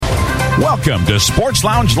Welcome to Sports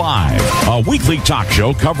Lounge Live, a weekly talk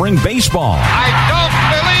show covering baseball. I don't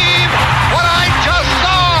believe what I just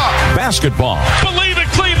saw. Basketball. Believe it,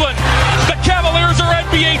 Cleveland. The Cavaliers are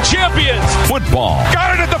NBA champions. Football.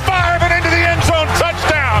 Got it at the 5 and into the end zone.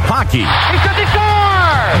 Touchdown. Hockey. He's got the score.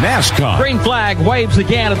 NASCAR. Green flag waves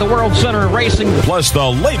again at the World Center of Racing. Plus the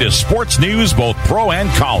latest sports news, both pro and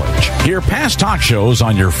college. Hear past talk shows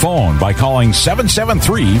on your phone by calling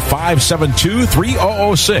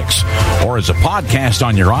 773-572-3006 or as a podcast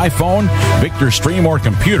on your iPhone, Victor Stream or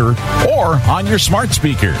computer, or on your smart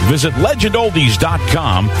speaker. Visit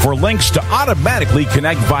legendoldies.com for links to automatically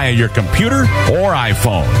connect via your computer or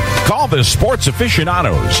iPhone. Call the Sports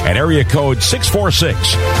Aficionados at area code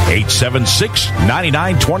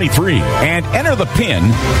 646-876-9923 and enter the PIN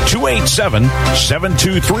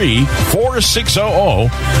 287-723-4600,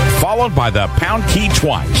 followed by the pound key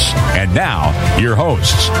twice. And now, your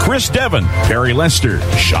hosts, Chris Devon, Perry Lester,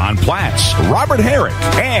 Sean Platts, Robert Herrick,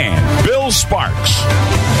 and Bill Sparks.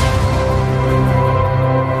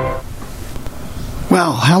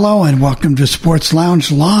 Well, hello and welcome to Sports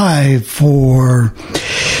Lounge Live for,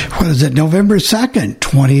 November 2nd,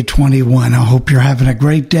 2021. I hope you're having a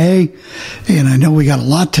great day, and I know we got a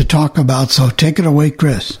lot to talk about, so take it away,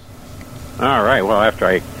 Chris. All right. Well, after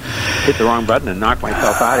I hit the wrong button and knocked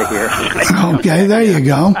myself out of here. Okay, there you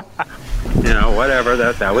go. Whatever.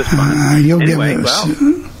 That was fun. Anyway,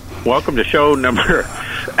 welcome to show number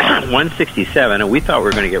 167, and we thought we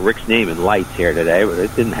were going to get Rick's name in lights here today, but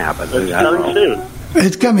it didn't happen. It's coming soon.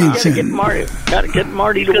 It's coming soon. Got to get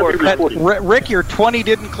Marty to work. Rick, your 20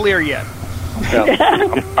 didn't clear yet.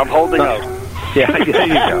 I'm holding out. Yeah, there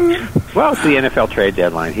you go. Well, it's the NFL trade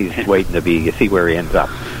deadline. He's waiting to see where he ends up.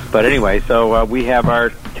 But anyway, so we have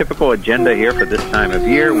our typical agenda here for this time of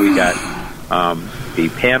year. We got the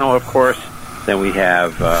panel, of course. Then we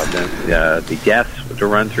have the guests to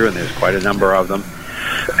run through, and there's quite a number of them.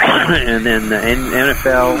 And then the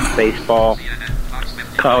NFL, baseball,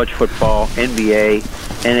 college football, NBA,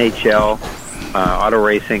 NHL, auto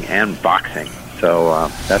racing, and boxing. So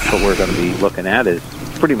that's what we're going to be looking at. Is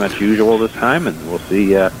pretty much usual this time, and we'll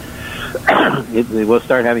see. We'll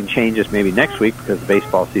start having changes maybe next week because the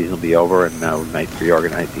baseball season will be over, and we might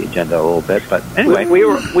reorganize the agenda a little bit. But anyway, we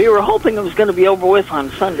were hoping it was going to be over with on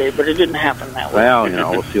Sunday, but it didn't happen that way. Well,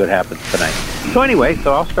 we'll see what happens tonight. So anyway,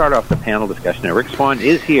 I'll start off the panel discussion. Now, Rick Swan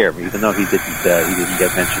is here, even though he didn't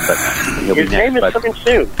get mentioned, but he'll be next. His name is coming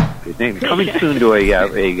soon. His name is coming soon to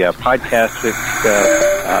a podcast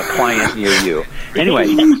client near you. Anyway,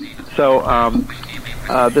 so.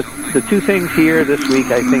 The two things here this week,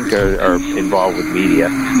 I think, are involved with media.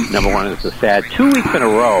 Number one is the sad 2 weeks in a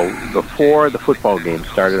row before the football game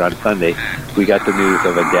started on Sunday, we got the news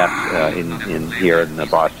of a death in here in the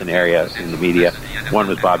Boston area in the media. One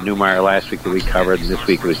was Bob Newmeyer last week that we covered, and this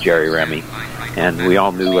week it was Jerry Remy. And we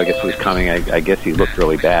all knew, I guess, it was coming. I guess he looked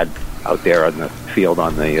really bad out there on the field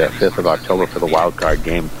on the 5th of October for the wild card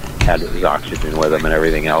game. Had his oxygen with him and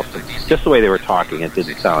everything else. And just the way they were talking, it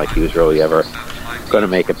didn't sound like he was really ever going to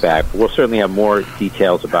make it back. We'll certainly have more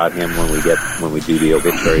details about him when we do the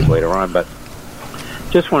obituaries later on. But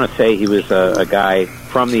just want to say he was a guy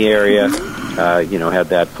from the area. Had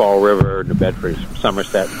that Fall River, New Bedford,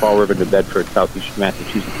 Somerset, Fall River, New Bedford, southeastern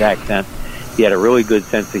Massachusetts accent. He had a really good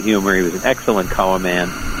sense of humor. He was an excellent color man.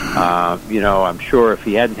 I'm sure if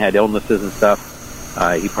he hadn't had illnesses and stuff,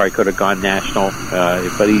 he probably could have gone national.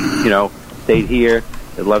 But he, stayed here.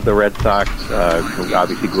 He loved the Red Sox.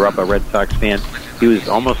 Obviously grew up a Red Sox fan. He was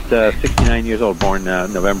almost 69 years old, born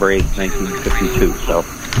November 8th, 1952. So,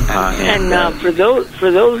 for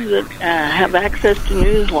those that have access to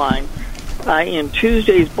Newsline, in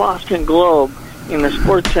Tuesday's Boston Globe, in the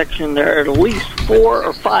sports section, there are at least 4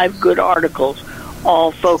 or 5 good articles,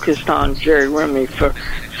 all focused on Jerry Remy. For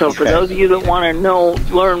those of you that want to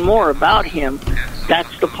learn more about him,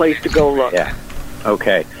 that's the place to go look. Yeah.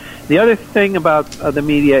 Okay. The other thing about the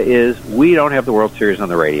media is we don't have the World Series on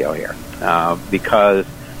the radio here because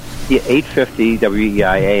the 850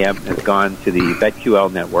 WEI AM has gone to the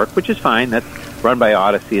BetQL network, which is fine. That's run by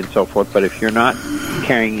Odyssey and so forth. But if you're not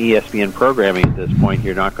carrying ESPN programming at this point,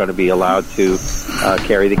 you're not going to be allowed to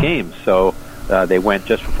carry the games. So they went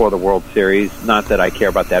just before the World Series. Not that I care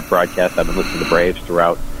about that broadcast. I've been listening to Braves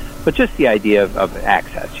throughout. But just the idea of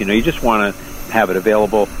access. You just want to have it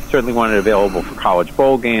available. Certainly want it available for college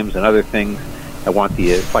bowl games and other things. I want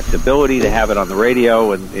the flexibility to have it on the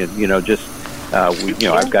radio and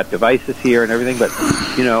I've got devices here and everything, but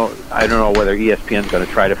I don't know whether ESPN's going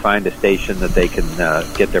to try to find a station that they can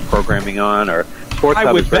get their programming on, or Sports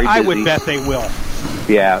Hub is very busy. I would bet they will.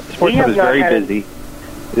 Yeah, Sports Hub is very busy.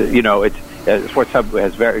 Sports Hub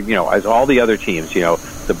has as all the other teams,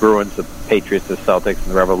 the Bruins, the Patriots, the Celtics,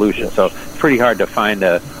 and the Revolution. So it's pretty hard to find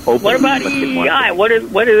a opening. What about EEI?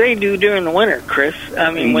 What do they do during the winter, Chris?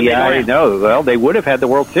 I mean, when EEI, no. Well, they would have had the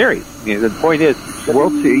World Series. The point is,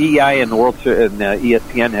 EEI and the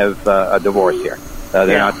ESPN have a divorce here.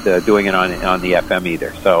 They're not doing it on the FM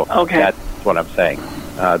either. So that's what I'm saying.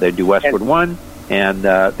 They do Westwood 1, and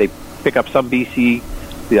they pick up some BC.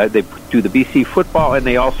 They do the BC football, and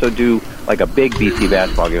they also do like a big BC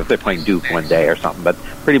basketball game if they're playing Duke one day or something. But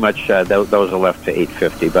pretty much those are left to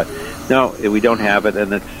 8:50. But no, we don't have it,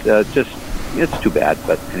 and it's too bad.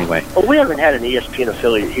 But anyway. Well, we haven't had an ESPN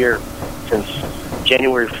affiliate here since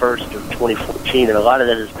January 1st of 2014, and a lot of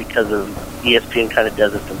that is because of ESPN kind of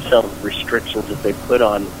does it themselves, restrictions that they put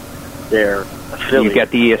on their affiliate. You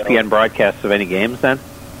get the ESPN broadcasts of any games then?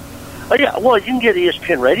 Oh yeah, well you can get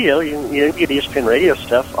ESPN radio. You can get ESPN radio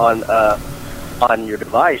stuff on your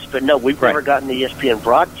device, but no, we've never gotten the ESPN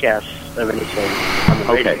broadcasts of anything on the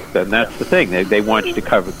radio. Okay, then that's the thing. They want you to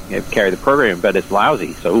carry the program, but it's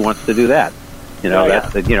lousy. So who wants to do that?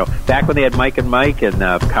 Back when they had Mike and Mike and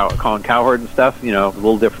Colin Cowherd and stuff, a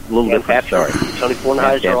little different story. Tony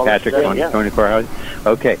Kornheiser, Dan Patrick, Tony Kornheiser.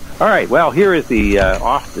 Okay, all right. Well, here is the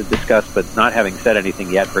oft discussed, but not having said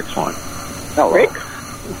anything yet, Rick Swan. Hello. Rick.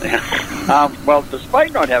 Well,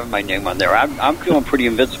 despite not having my name on there, I'm feeling pretty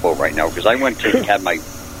invincible right now because I went to have my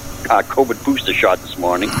COVID booster shot this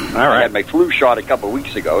morning. All right. I had my flu shot a couple of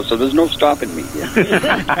weeks ago, so there's no stopping me.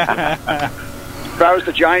 As far as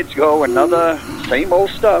the Giants go, another same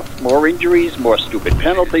old stuff. More injuries, more stupid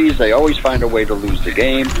penalties. They always find a way to lose the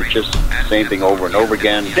game. It's just the same thing over and over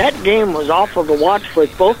again. That game was awful to watch for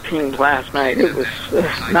both teams last night. It was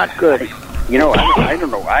not good. I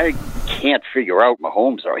don't know. I can't figure out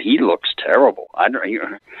Mahomes, or he looks terrible. And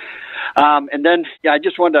then, I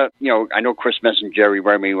just wanted to, I know Chris Mess and Jerry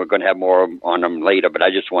Remy, we're going to have more on them later, but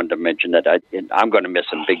I just wanted to mention that I'm going to miss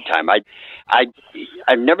him big time.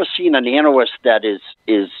 I've never seen an analyst that is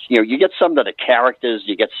you get some that are characters,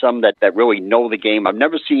 you get some that really know the game. I've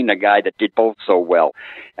never seen a guy that did both so well,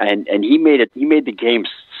 and he made the game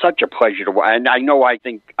such a pleasure to watch. And I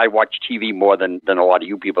think I watch TV more than a lot of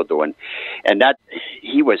you people do, and that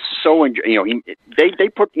he was so they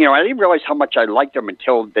put I didn't realize how much I liked him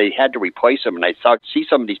until they had to replace him, and I see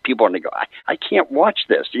some of these people and they go, I can't watch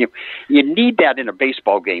this. You need that in a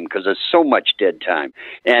baseball game because there's so much dead time,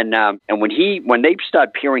 and when they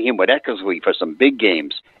start pairing him with Eckersley for some big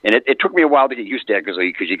games, and it took me a while to get used to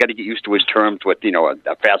Eckersley because you got to get used to his terms with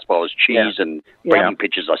a fastball is cheese and breaking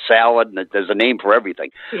pitches are salad, and there's a name for everything.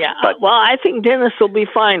 Yeah, well, I think Dennis will be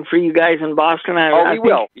fine for you guys in Boston. He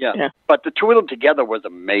will. Yeah, but the two of them together was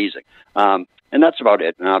amazing, and that's about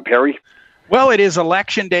it. Perry. Well, it is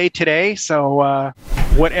election day today, so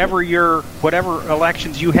whatever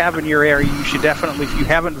elections you have in your area, you should definitely, if you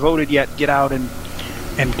haven't voted yet, get out and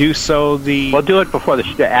do so. We'll do it before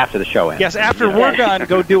after the show ends. Yes, after we're done,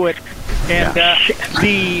 go do it. And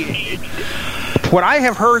what I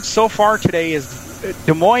have heard so far today is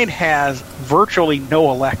Des Moines has virtually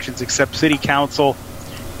no elections except city council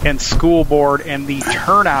and school board, and the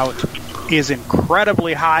turnout is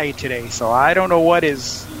incredibly high today. So I don't know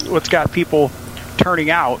what's got people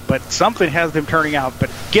turning out, but something has them turning out.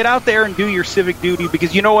 But get out there and do your civic duty,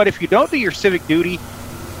 because you know what? If you don't do your civic duty,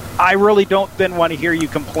 I really don't then want to hear you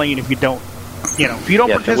complain if you don't. If you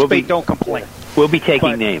don't participate, don't complain. We'll be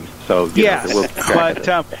taking names. So but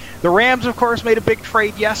the Rams, of course, made a big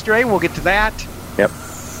trade yesterday. We'll get to that. Yep.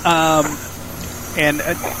 And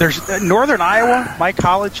there's Northern Iowa, my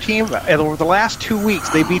college team. Over the last 2 weeks,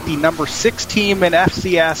 they beat the number 6 team in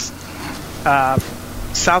FCS,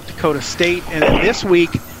 South Dakota State, and this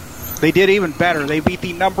week they did even better. They beat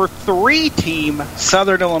the number 3 team,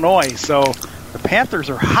 Southern Illinois. So the Panthers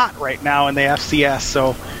are hot right now in the FCS.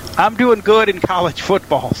 So I'm doing good in college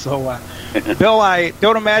football. So, Bill, I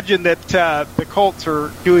don't imagine that the Colts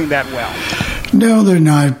are doing that well. No, they're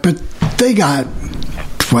not. But they got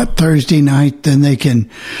Thursday night, then they can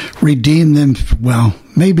redeem them. Well,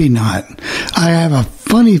 maybe not. I have a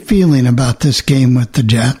funny feeling about this game with the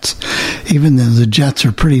Jets, even though the Jets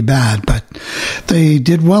are pretty bad, but they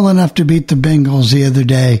did well enough to beat the Bengals the other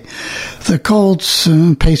day. The Colts,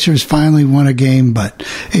 Pacers finally won a game, but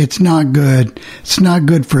it's not good. It's not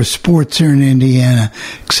good for sports here in Indiana,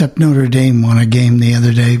 except Notre Dame won a game the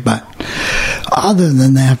other day. But other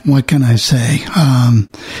than that, what can I say?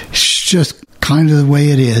 It's just kind of the way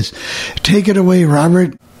it is. Take it away,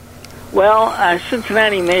 Robert. Well,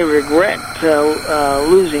 Cincinnati may regret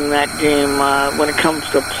losing that game when it comes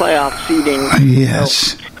to playoff seeding.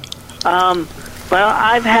 Yes. So, well,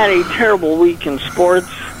 I've had a terrible week in sports.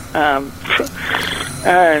 What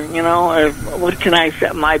can I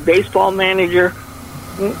say? My baseball manager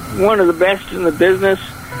one of the best in the business,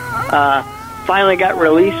 finally got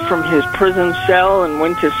released from his prison cell and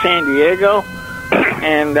went to San Diego,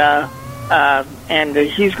 and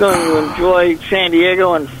he's going to enjoy San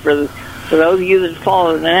Diego. And for those of you that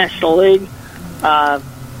follow the National League,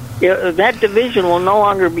 that division will no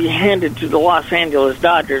longer be handed to the Los Angeles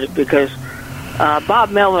Dodgers because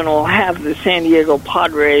Bob Melvin will have the San Diego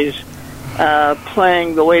Padres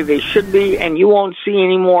playing the way they should be, and you won't see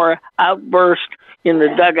any more outbursts in the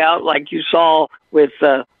dugout like you saw with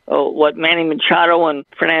Manny Machado and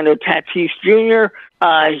Fernando Tatis Jr.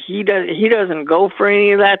 He doesn't go for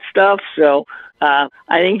any of that stuff, so I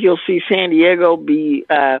think you'll see San Diego be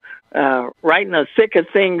right in the thick of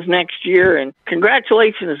things next year. And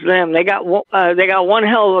congratulations to them. They got one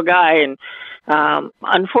hell of a guy, and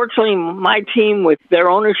unfortunately, my team with their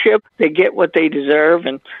ownership, they get what they deserve,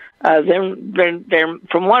 and they're,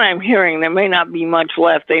 from what I'm hearing, there may not be much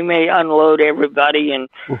left. They may unload everybody and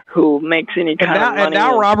who makes any kind of money. And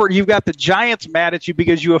now, Robert, you've got the Giants mad at you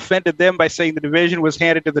because you offended them by saying the division was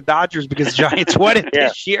handed to the Dodgers because the Giants won it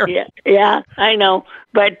this year. Yeah, I know.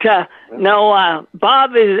 But, no,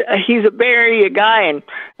 Bob he's a Bay Area guy, and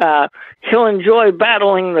he'll enjoy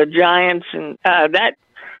battling the Giants. And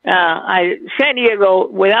San Diego,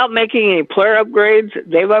 without making any player upgrades,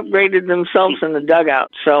 they've upgraded themselves in the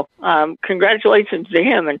dugout. So congratulations to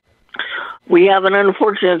him. And we have an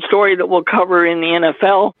unfortunate story that we'll cover in the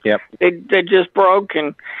NFL. Yep. That just broke,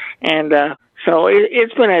 and so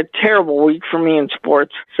it's been a terrible week for me in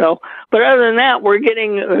sports. So, but other than that, we're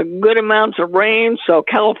getting good amounts of rain. So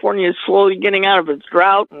California is slowly getting out of its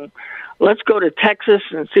drought, and let's go to Texas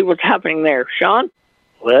and see what's happening there. Sean?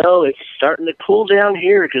 Well, it's starting to cool down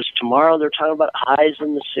here because tomorrow they're talking about highs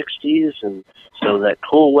in the 60s, and so that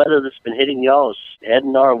cool weather that's been hitting y'all is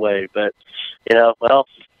heading our way. But, a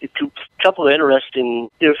couple of a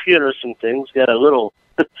few interesting things. Got a little,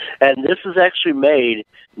 and this has actually made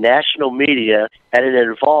national media, and it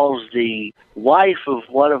involves the wife of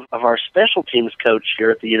one of our special teams coach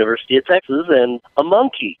here at the University of Texas and a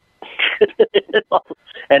monkey.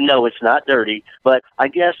 And no, it's not dirty, but I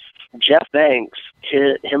guess Jeff Banks,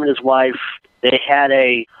 him and his wife, they had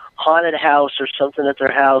a haunted house or something at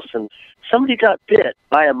their house, and somebody got bit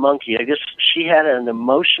by a monkey. I guess she had an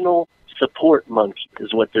emotional support monkey,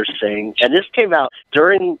 is what they're saying. And this came out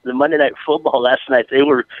during the Monday Night Football last night.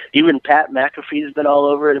 Even Pat McAfee's been all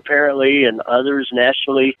over it apparently, and others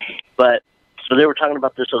nationally. But so they were talking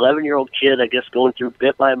about this 11-year-old kid, I guess, going through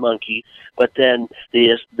bit by a monkey. But then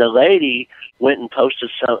the lady went and posted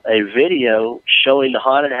a video showing the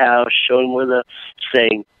haunted house, showing where the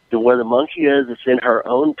monkey is. It's in her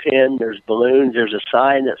own pen. There's balloons. There's a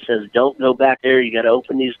sign that says, "Don't go back there. You got to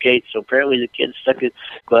open these gates." So apparently the kid stuck it.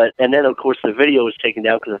 And then of course the video was taken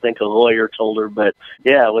down because I think a lawyer told her. But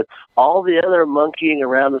yeah, with all the other monkeying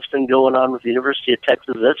around that's been going on with the University of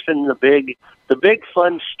Texas, that's been the big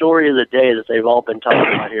fun story of the day that they've all been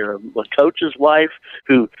talking about here. A coach's wife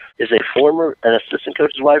who is an assistant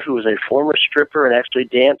coach's wife who was a former stripper and actually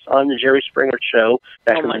danced on the Jerry Springer show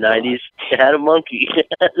back in the 90s. It had a monkey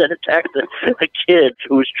that attacked a kid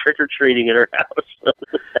who was trick-or-treating at her house. I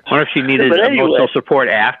wonder if she needed emotional support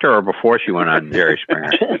after or before she went on Jerry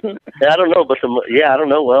Springer. I don't know, but I don't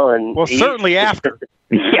know. Certainly after.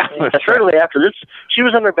 Yeah, certainly after this. She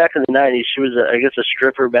was on there back in the 90s. She was, I guess, a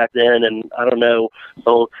stripper back then, and I don't know.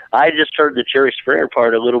 So I just heard the Jerry Springer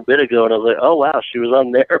part a little bit ago, and I was like, oh, wow, she was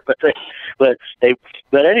on there. But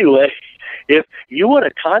anyway, if you want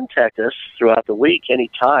to contact us throughout the week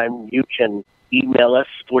anytime, you can email us,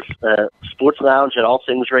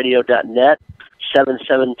 sportslounge@allthingsradio.net,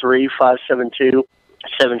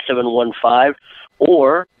 773-572-7715,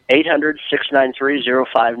 or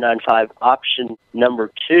 800-693-0595, option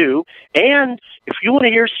number 2. And if you want to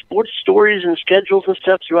hear sports stories and schedules and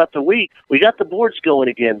stuff throughout the week, we got the boards going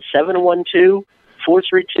again,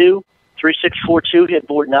 712-432-3642. Hit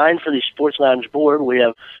board 9 for the Sports Lounge board. We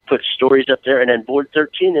have put stories up there. And then board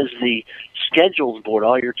 13 is the schedules board,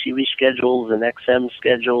 all your TV schedules and XM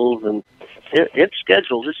schedules, and it's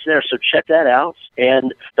scheduled. It's there, so check that out.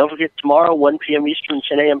 And don't forget, tomorrow, 1 p.m. Eastern,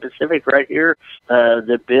 10 a.m. Pacific, right here,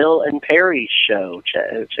 the Bill and Perry Show.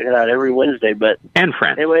 Check it out every Wednesday. And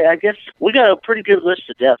friends. Anyway, I guess we got a pretty good list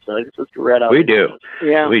of deaths, so I guess let's go right on. We do.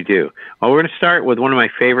 Yeah. We do. Well, we're going to start with one of my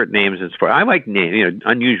favorite names in sport. I like names,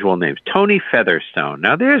 unusual names. Tony Featherstone.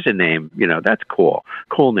 Now, there's a name, that's cool.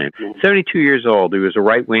 Cool name. 72 years old. He was a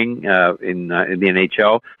right wing in the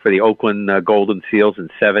NHL for the Oakland Golden Seals in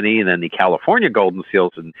 70, and then the California Golden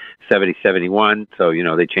Seals in 70-71. So,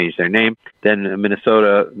 they changed their name. then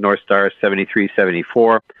Minnesota North Stars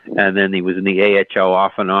 73-74, and then he was in the AHL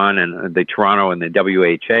off and on, and the Toronto and the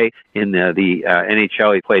WHA. In the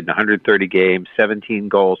NHL, he played in 130 games, 17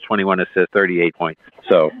 goals, 21 assists, 38 points.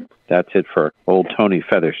 So that's it for old Tony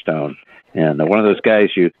Featherstone. And one of those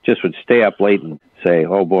guys you just would stay up late and say,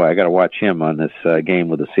 oh boy, I got to watch him on this game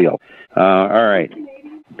with the Seal. All right.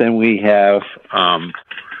 Then we have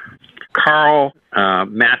Carl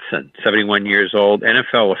Mattson, 71 years old,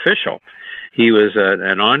 NFL official. He was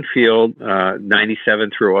an on-field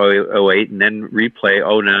 97 through 08 and then replay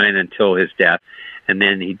 09 until his death. And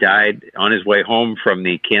then he died on his way home from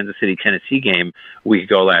the Kansas City-Tennessee game a week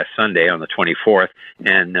ago last Sunday on the 24th.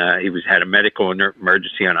 And he had a medical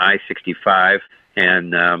emergency on I-65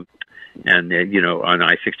 and on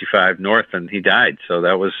I-65 North, and he died. So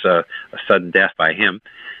that was a sudden death by him.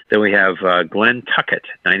 Then we have Glenn Tuckett,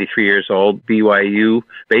 93 years old, BYU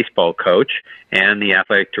baseball coach and the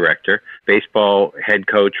athletic director, baseball head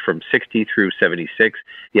coach from 60 through 76,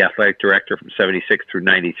 the athletic director from 76 through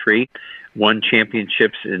 93, won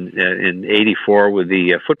championships in 84 with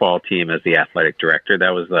the football team as the athletic director.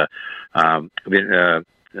 That was the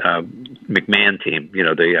McMahon team.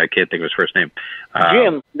 I can't think of his first name.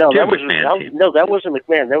 Jim. No, Jim that wasn't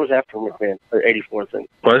McMahon. That was after McMahon, the 84 thing.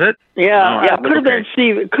 Was it? Yeah, it could have been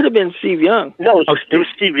Steve. It could have been Steve Young. No, it was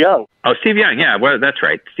Steve Young. Oh, Steve Young. Yeah, well, that's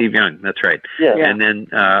right. Steve Young. That's right. Yeah. And then,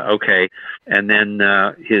 and then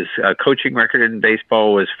his coaching record in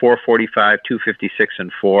baseball was 445, 256, and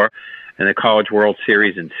 4. In the College World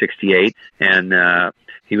Series in '68, and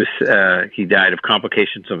he died of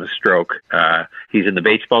complications of a stroke. He's in the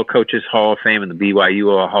Baseball Coaches Hall of Fame and the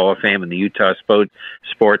BYU Hall of Fame and the Utah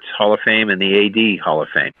Sports Hall of Fame and the AD Hall of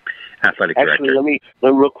Fame. Athletic Actually, director. let me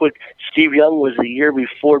real quick. Steve Young was the year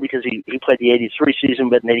before because he played the '83 season,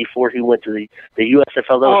 but in '84 he went to the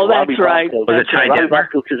USFL. That's right. Was it Ty Detmer?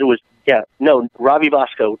 Because it was Robbie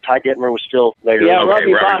Bosco. Ty Detmer was still later. Yeah,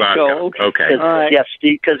 okay, Robbie Bosco. Okay. All right. Yeah,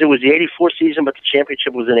 Steve, because it was the '84 season, but the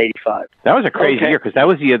championship was in '85. That was a crazy year because that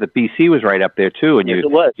was the year that BC was right up there too, and it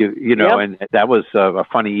was. And that was a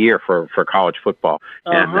funny year for college football.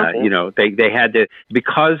 And they had to,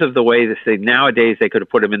 because of the way nowadays they could have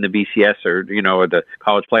put them in the BCS or the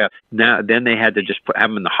college playoff. Then they had to just have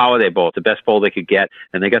them in the Holiday Bowl, it's the best bowl they could get,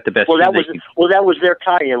 and they got the best. That was their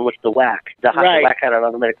tie-in with the WAC. The WAC had an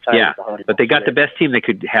automatic tie-in. Yeah, but they got the best team they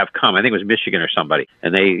could have come. I think it was Michigan or somebody,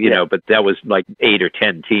 and they, but that was like 8 or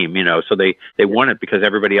 10 team, so they won it because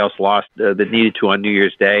everybody else lost that needed to on New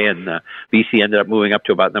Year's Day, and BC ended up moving up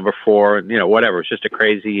to about number 4, and whatever. It's just a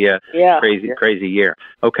crazy year.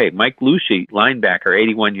 Okay, Mike Lucy, linebacker,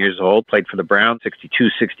 81 years old, played for the Browns,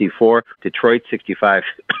 62-64, Detroit, 65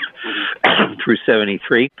 through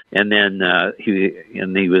 73, and then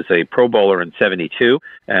he was a Pro Bowler in 72,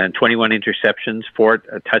 and 21 interceptions, 4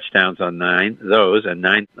 touchdowns on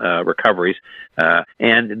 9 recoveries.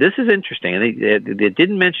 And this is interesting. They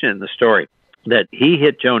didn't mention it in the story that he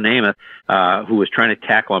hit Joe Namath, who was trying to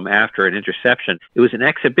tackle him after an interception. It was an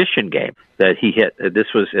exhibition game that he hit.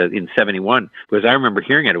 This was in 71, because I remember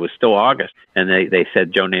hearing it. It was still August, and they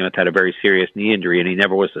said Joe Namath had a very serious knee injury, and he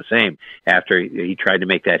never was the same after he tried to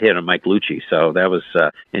make that hit on Mike Lucci. So that was,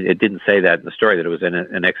 it didn't say that in the story that it was in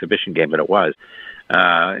an exhibition game, but it was.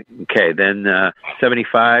 Then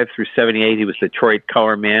 75 through 78, he was Detroit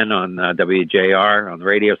color man on WJR on the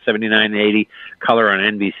radio. 79 and 80, color on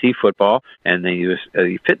NBC football, and then he was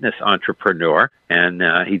a fitness entrepreneur, and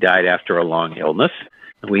he died after a long illness.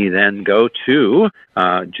 We then go to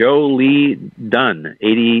Joe Lee Dunn,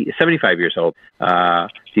 75 years old,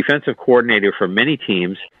 defensive coordinator for many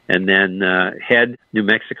teams, and then head New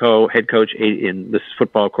Mexico head coach in this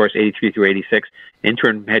football course, 83 through 86,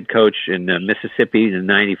 interim head coach in Mississippi in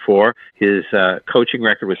 94. His coaching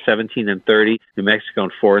record was 17 and 30, New Mexico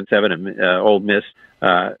and 4 and 7, and Ole Miss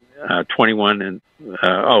 21 and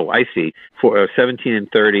 17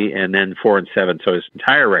 and 30, and then 4 and 7. So his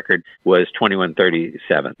entire record was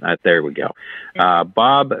 21-37. There we go.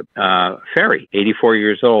 Bob Ferry, 84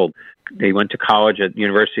 years old. He went to college at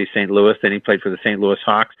University of St. Louis. Then he played for the St. Louis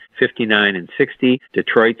Hawks, 59 and 60.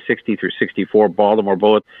 Detroit, 60 through 64. Baltimore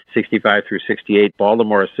Bullets, 65 through 68.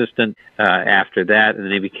 Baltimore assistant after that, and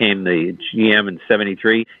then he became the GM in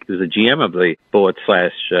 73. He was the GM of the Bullets / I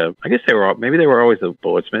guess they were always the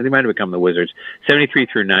Bullets. Maybe they might have become the Wizards, 73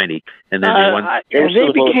 through 90. And then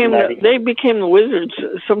they became the Wizards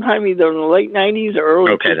sometime either in the late 90s or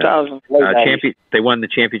early 2000s. They won the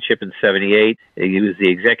championship in 78. He was the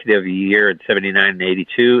executive of the year in 79 and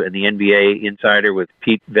 82, and the NBA insider with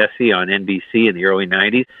Pete Vesey on NBC in the early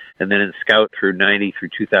 90s, and then in scout through 90 through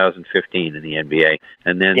 2015 in the NBA.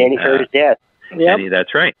 And then Danny Ferry's dad. Yep. And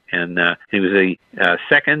that's right. And he was the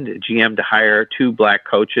second GM to hire 2 black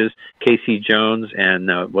coaches, Casey Jones and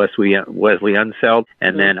Wesley Unseld,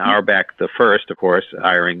 and then Auerbach the first, of course,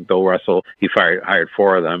 hiring Bill Russell. He hired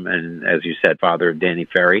 4 of them, and as you said, father of Danny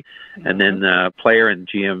Ferry, and then player and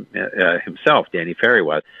GM himself, Danny Ferry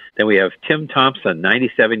was. Then we have Tim Thompson,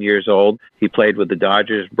 97 years old. He played with the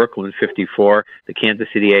Dodgers, Brooklyn 54, the Kansas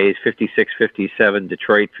City A's 56-57,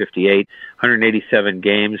 Detroit 58, 187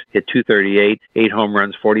 games, hit .238, 8 home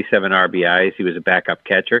runs, 47 RBIs. He was a backup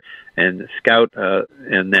catcher. And scout,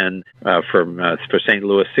 and then for St.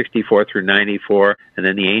 Louis, 64 through 94, and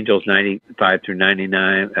then the Angels, 95 through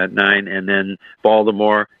 99, and then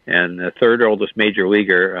Baltimore, and the third oldest major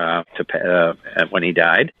leaguer when he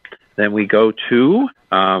died. Then we go to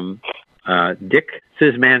Dick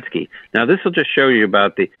Szymanski. Now, this will just show you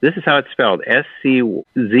about this is how it's spelled, Scymanski,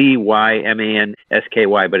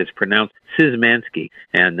 but it's pronounced Szymanski.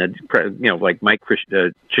 And, like Mike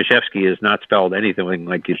Krzyzewski is not spelled anything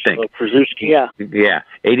like you think. Krzyzewski. Yeah.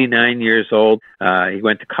 89 years old. He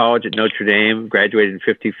went to college at Notre Dame, graduated in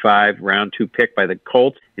 55, round 2 pick by the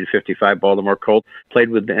Colts in 55, Baltimore Colts. He played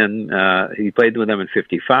with them in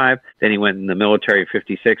 55. Then he went in the military in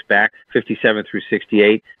 56, back 57 through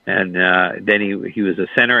 68. And then he was a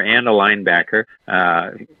center and a linebacker.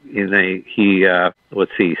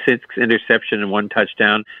 Let's see, 6 interception and 1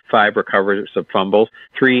 touchdown, 5 recovers of fumbles,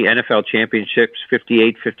 3 NFL championships,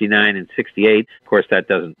 58, 59, and 68. Of course,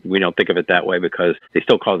 we don't think of it that way because they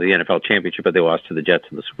still call it the NFL championship, but they lost to the Jets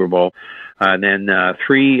in the Super Bowl. And then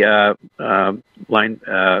 3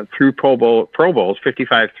 through Pro Bowls,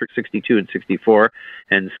 55, 62, and 64,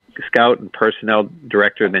 and scout and personnel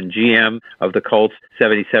director, then GM of the Colts,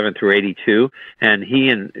 77 through 82. And he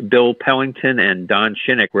and Bill Pellington and Don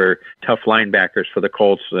Shinnick were tough linebackers for the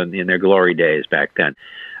Colts in their glory days back then.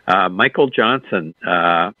 Michael Johnson,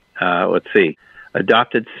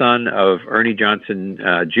 adopted son of Ernie Johnson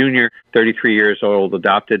Jr., 33 years old,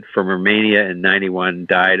 adopted from Romania in 91,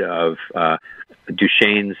 died of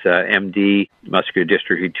Duchenne's MD, muscular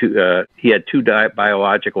dystrophy. He had 2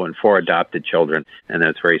 biological and 4 adopted children, and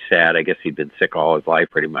that's very sad. I guess he'd been sick all his life,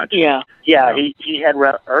 pretty much. Yeah. He had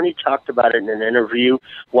Ernie talked about it in an interview a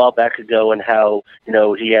while back ago, and how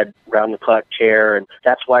he had round-the-clock care, and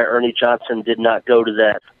that's why Ernie Johnson did not go to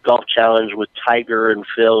that golf challenge with Tiger and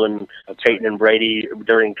Phil and Peyton and Brady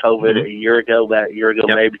during COVID a year ago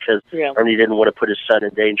May, because Ernie didn't want to put his son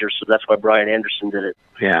in danger, so that's why Brian Anderson did it.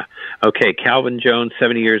 Yeah. Okay, Calvin Jones,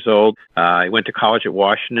 70 years old. He went to college at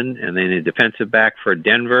Washington, and then a defensive back for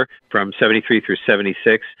Denver from 73 through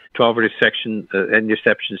 76. 12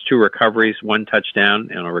 interceptions, 2 recoveries, 1 touchdown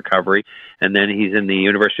and a recovery. And then he's in the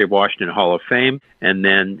University of Washington Hall of Fame. And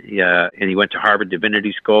then he went to Harvard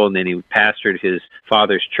Divinity School, and then he pastored his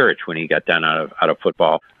father's church when he got done out of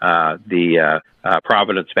football, the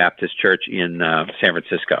Providence Baptist Church in San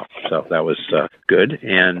Francisco. So that was good.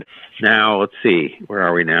 And now, let's see, where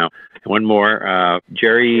are we now? One more.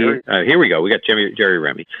 Jerry. Here we go. We got Jerry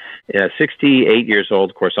Remy. 68 years old,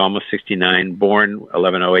 of course, almost 69, born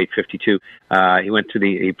 11/08/52.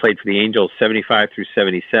 He played for the Angels 75 through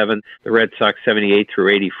 77, the Red Sox 78 through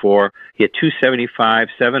 84. He had 275,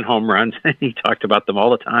 7 home runs. He talked about them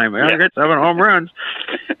all the time. I got 7 home runs.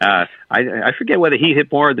 I forget whether he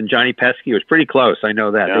hit more than Johnny Pesky. It was pretty close. I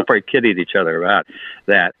know that. They probably kidded each other about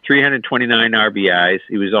that. 329 RBIs.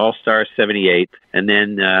 He was All-Star 78, and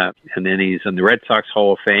then he's in the Red Sox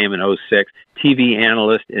Hall of Fame in 06. TV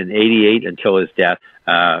analyst in 88 until his death.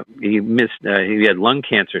 He had lung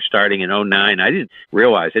cancer starting in 09. I didn't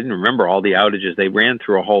remember all the outages. They ran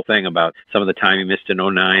through a whole thing about some of the time he missed in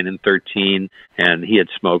 09 and 13, and he had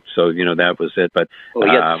smoked, so that was it. But he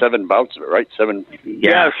had 7 bouts of it, right? 7.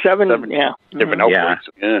 Seven different outbreaks.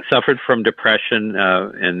 Yeah. Suffered from depression,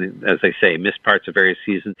 and as they say, missed parts of various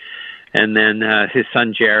seasons. And then his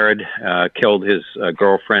son Jared killed his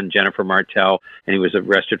girlfriend Jennifer Martell, and he was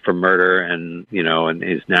arrested for murder, and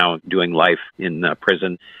is now doing life in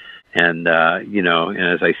prison. And and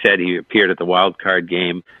as I said, he appeared at the wild card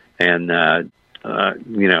game, and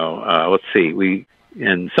let's see,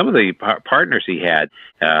 and some of the partners he had,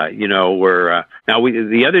 were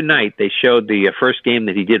the other night they showed the first game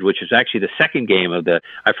that he did, which was actually the second game of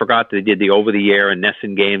I forgot they did the over the air and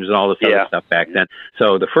Nesson games and all this other stuff back then.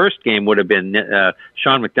 So the first game would have been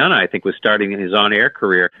Sean McDonough, I think, was starting his on-air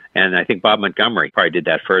career, and I think Bob Montgomery probably did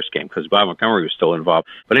that first game because Bob Montgomery was still involved.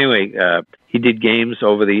 But anyway, He did games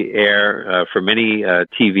over the air for many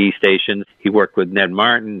TV stations. He worked with Ned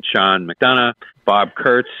Martin, Sean McDonough, Bob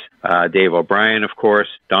Kurtz, Dave O'Brien, of course,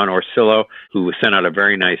 Don Orsillo, who sent out a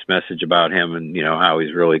very nice message about him and, how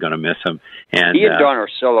he's really going to miss him. And he and Don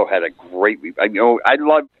Orsillo had a great. I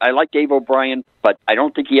like Dave O'Brien, but I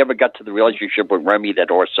don't think he ever got to the relationship with Remy that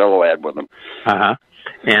Orsillo had with him.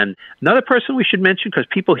 And another person we should mention, because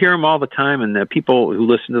people hear him all the time, and the people who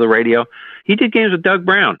listen to the radio, he did games with Doug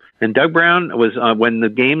Brown. And Doug Brown was, when the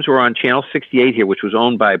games were on Channel 68 here, which was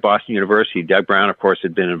owned by Boston University, Doug Brown, of course,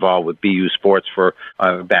 had been involved with BU Sports for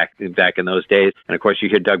back in those days. And, of course, you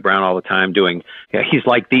hear Doug Brown all the time doing, he's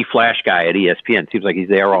like the flash guy at ESPN. It seems like he's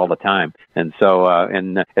there all the time. And so,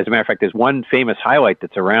 and as a matter of fact, there's one famous highlight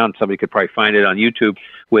that's around. Somebody could probably find it on YouTube.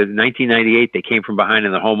 With 1998, they came from behind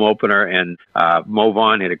in the home opener, and Mo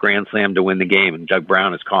Vaughn hit a grand slam to win the game, and Doug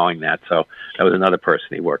Brown is calling that. So that was another person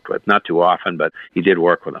he worked with. Not too often, but he did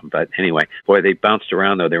work with them. But anyway, boy, they bounced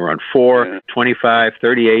around, though. They were on 4, 25,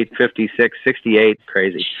 38, 56, 68.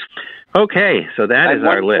 Crazy. Okay, so that is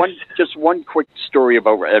our list. Just one quick story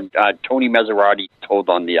about Tony Maserati told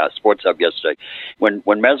on the Sports Hub yesterday. When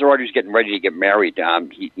Maserati was getting ready to get married,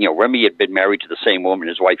 Remy had been married to the same woman,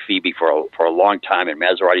 his wife Phoebe, for a long time, and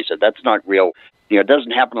Maserati said, that's not real. It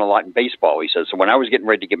doesn't happen a lot in baseball, he says. So when I was getting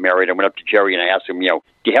ready to get married, I went up to Jerry and I asked him, do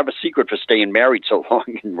you have a secret for staying married so long?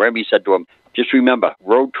 And Remy said to him, just remember,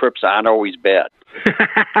 road trips aren't always bad.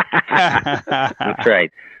 That's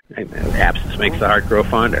right. Absence makes the heart grow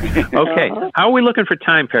fonder. Okay, how are we looking for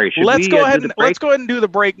time, Perry? Let's go ahead and do the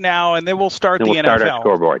break now, and then we'll start the NFL. Start our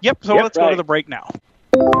scoreboard. Yep. So let's go to the break now.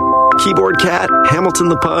 Keyboard Cat, Hamilton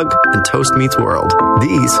the Pug, and Toast Meets World.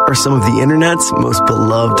 These are some of the internet's most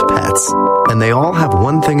beloved pets, and they all have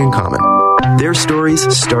one thing in common. Their stories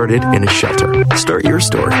started in a shelter. Start your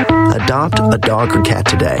story. Adopt a dog or cat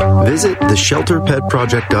today. Visit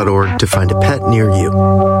theshelterpetproject.org to find a pet near you.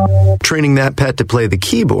 Training that pet to play the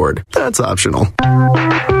keyboard, that's optional.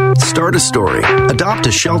 Start a story. Adopt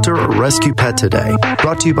a shelter or rescue pet today.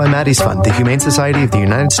 Brought to you by Maddie's Fund, the Humane Society of the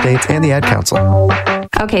United States, and the Ad Council.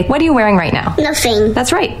 Okay, what are you wearing right now? Nothing.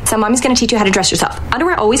 That's right. So Mommy's going to teach you how to dress yourself.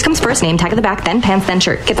 Underwear always comes first, name tag at the back, then pants, then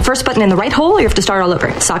shirt. Get the first button in the right hole or you have to start all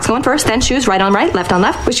over. Socks going first, then shoes, right on right, left on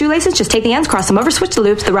left. With shoelaces, just take the ends, cross them over, switch the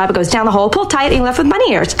loops, the rabbit goes down the hole, pull tight, and you're left with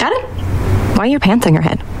bunny ears. Got it? Why are your pants on your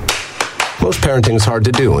head? Most parenting is hard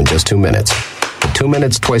to do in just 2 minutes. But 2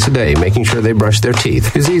 minutes twice a day making sure they brush their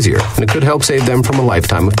teeth is easier, and it could help save them from a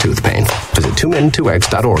lifetime of tooth pain. Visit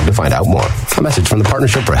 2min2x.org to find out more. A message from the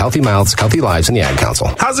Partnership for Healthy Mouths, Healthy Lives, and the Ad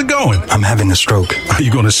Council. How's it going? I'm having a stroke. Are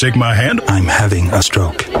you going to shake my hand? I'm having a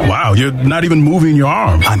stroke. Wow, you're not even moving your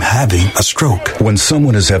arm. I'm having a stroke. When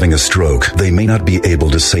someone is having a stroke, they may not be able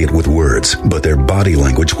to say it with words, but their body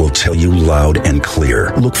language will tell you loud and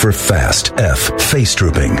clear. Look for FAST. F, face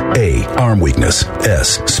drooping. A, arm weakness.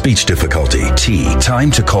 S, speech difficulty. T,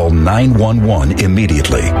 time to call 911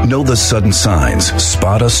 immediately. Know the sudden signs.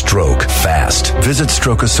 Spot a stroke fast. Visit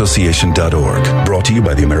strokeassociation.org. Brought to you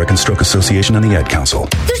by the American Stroke Association and the Ad Council.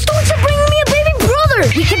 The Storks are bringing me a baby brother.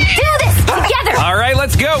 We can do this together. All right,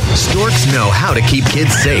 let's go. Storks know how to keep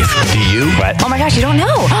kids safe. Do you? Oh my gosh, you don't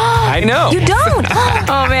know. I know. You don't.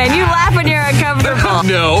 Oh man, you laugh when you're uncomfortable.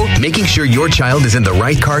 No. Making sure your child is in the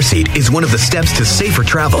right car seat is one of the steps to safer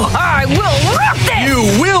travel. I will rock this. You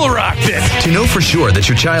will rock this. To know for sure that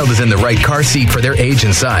your child is in the right car seat for their age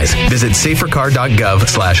and size, visit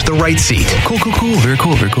safercar.gov/the-right seat. Cool. Very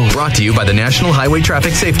cool. Brought to you by the National Highway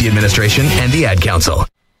Traffic Safety Administration and the Ad Council.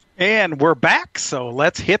 And we're back, so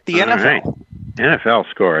let's hit the NFL. Right. NFL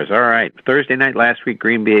scores. All right. Thursday night last week,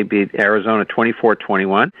 Green Bay beat Arizona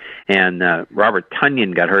 24-21, and Robert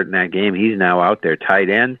Tonyan got hurt in that game. He's now out there, tight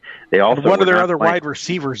end. They also one of their other wide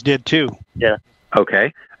receivers did too. Yeah.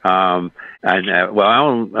 Okay. Alan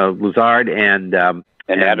Lazard and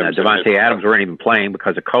Devontae Adams weren't even playing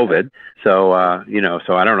because of COVID. So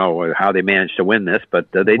so I don't know how they managed to win this,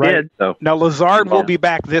 but they did. So now Lazard will be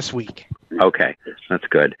back this week. Okay, that's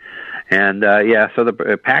good. And so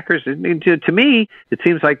the Packers. I mean, to me, it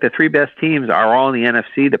seems like the three best teams are all in the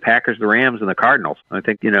NFC: the Packers, the Rams, and the Cardinals. I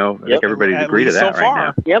think I think everybody's agreed to that right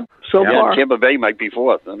now. Yep, so far. Tampa Bay might be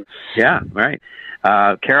fourth. Yeah, right.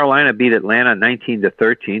 Carolina beat Atlanta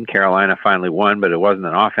 19-13. Carolina finally won, but it wasn't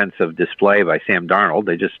an offensive display by Sam Darnold.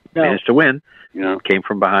 They just managed to win. Came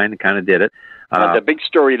from behind and kind of did it. The big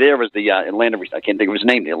story there was the Atlanta. I can't think of his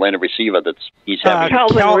name. The Atlanta receiver he's having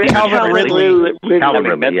Calvin Ridley.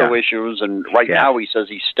 Having mental issues, and now he says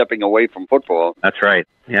he's stepping away from football. That's right.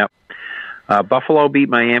 Yep. Buffalo beat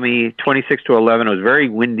Miami 26-11. It was a very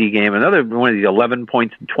windy game. Another one of these 11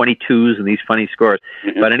 points and 22s and these funny scores.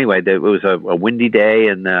 But anyway, it was a windy day,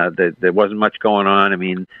 and there wasn't much going on. I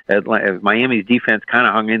mean, Miami's defense kind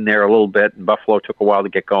of hung in there a little bit, and Buffalo took a while to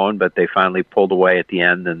get going, but they finally pulled away at the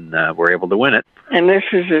end and were able to win it. And this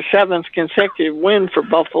is the 7th consecutive win for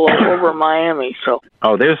Buffalo over Miami. So,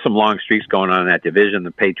 there's some long streaks going on in that division,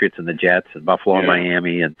 the Patriots and the Jets and Buffalo and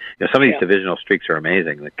Miami. And some of these divisional streaks are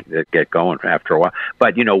amazing that get going after a while.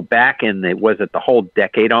 But, back in the whole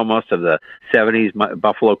decade almost of the 70s,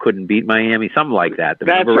 Buffalo couldn't beat Miami, something like that.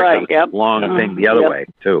 That's right, long thing the other way,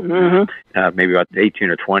 too. Maybe about 18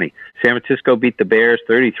 or 20. San Francisco beat the Bears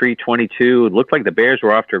 33-22. It looked like the Bears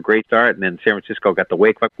were off to a great start, and then San Francisco got the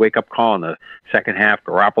wake-up call in the second half.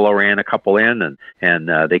 Garoppolo ran a couple in, and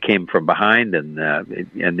they came from behind, and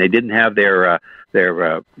they didn't have Robert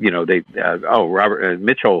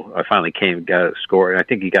Mitchell finally got a score. I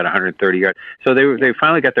think he got 130 yards. So they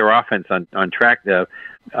finally got their offense on track.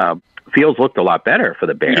 Fields looked a lot better for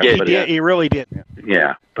the Bears. He really did.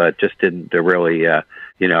 Yeah, but just didn't. They're really,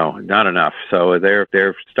 not enough. So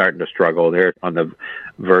they're starting to struggle. They're on the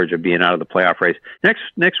verge of being out of the playoff race.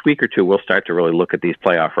 Next week or two, we'll start to really look at these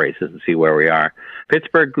playoff races and see where we are.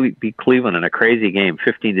 Pittsburgh beat Cleveland in a crazy game,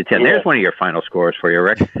 15-10. There's one of your final scores for you,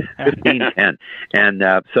 Rick. 15-10.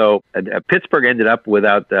 And so Pittsburgh ended up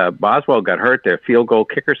without Boswell got hurt, their field goal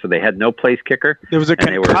kicker, so they had no place kicker. It was a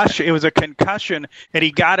concussion. It was a concussion, and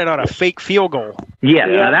he got it on a fake field goal. Yeah,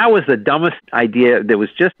 now that was the dumbest idea. It was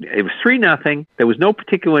 3-0. There was no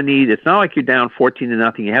particular need. It's not like you're down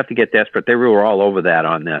 14-0. You have to get desperate. They were all over that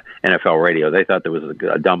on the NFL radio. They thought there was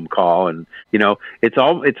a dumb call, and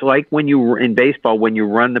it's like when you in baseball when you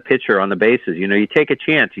run the pitcher on the bases. You take a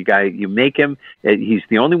chance. You make him. He's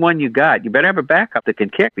the only one you got. You better have a backup that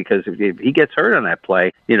can kick, because if he gets hurt on that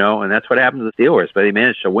play, and that's what happened to the Steelers. But they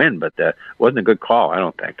managed to win, but it wasn't a good call, I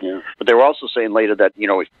don't think. Yeah. But they were also saying later that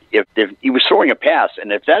if he was throwing a pass,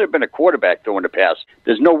 and if that had been a quarterback throwing a pass,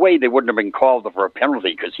 there's no way they wouldn't have been called for a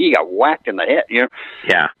penalty, because he got whacked in the head.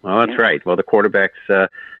 Yeah, well, that's right. Well, the quarterbacks, I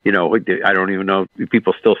don't even know if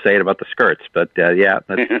people still say it about the skirts, but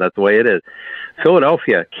that's the way it is.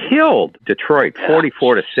 Philadelphia killed Detroit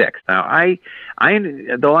 44-6. Now,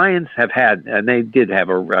 the Lions have had, and they did have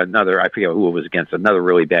another, I forget who it was against, another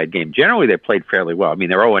really bad game. Generally, they played fairly well. I mean,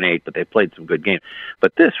 they're 0-8, but they played some good games.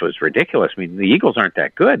 But this was ridiculous. I mean, the Eagles aren't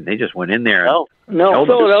that good, and they just went in there. No,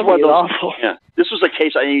 Philadelphia was awful. Yeah, this was a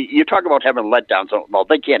case. You talk about having letdowns. Well,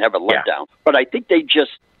 they can't have a letdown, but I think they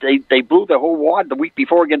just they blew the whole wad the week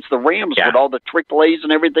before against the Rams with all the trick plays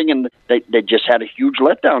and everything, and they just had a huge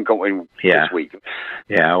letdown going this week.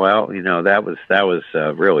 Yeah, well, that was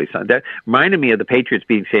really something. That reminded me of the Patriots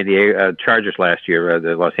beating San Diego Chargers last year,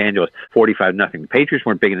 the Los Angeles 45-0. The Patriots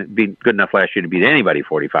weren't good enough last year to beat anybody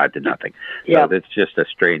 45-0. So it's just a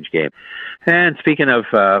strange game. And speaking of,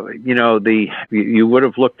 you would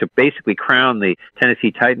have looked to basically crown the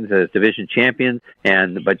Tennessee Titans as division champions,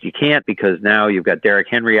 but you can't, because now you've got Derrick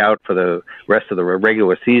Henry out for the rest of the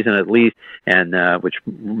regular season at least, and which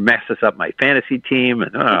messes up my fantasy team.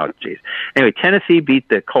 And anyway, Tennessee beat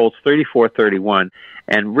the Colts 34-31,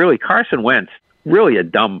 and really Carson Wentz, really a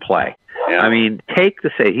dumb play. Yeah. I mean,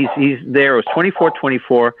 he's there. It was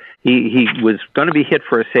 24-24. He was going to be hit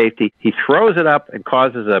for a safety. He throws it up and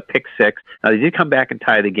causes a pick six. Now, they did come back and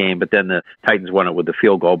tie the game, but then the Titans won it with the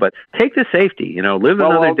field goal. But take the safety, live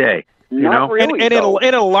another day. Really, and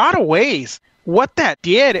in a lot of ways, what that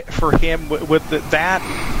did for him with that,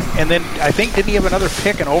 and then I think didn't he have another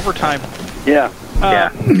pick in overtime? It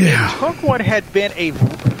took what had been a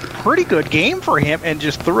pretty good game for him and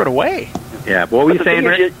just threw it away. Yeah, what were you saying,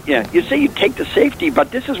 Rick? You say you take the safety,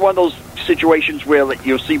 but this is one of those situations where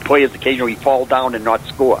you'll see players occasionally fall down and not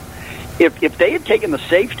score. If they had taken the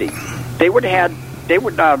safety, Indy would have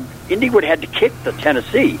had to kick the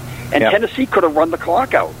Tennessee, and Tennessee could have run the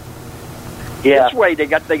clock out. Yeah. This way they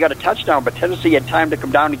got a touchdown, but Tennessee had time to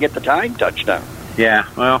come down and get the tying touchdown. Yeah,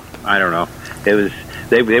 well, I don't know. It was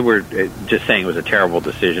they were just saying it was a terrible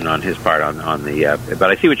decision on his part on the. But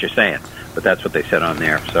I see what you're saying. But that's what they said on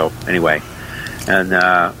there. So anyway, and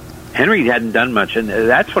Henry hadn't done much, and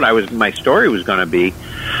that's what my story was going to be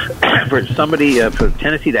for somebody for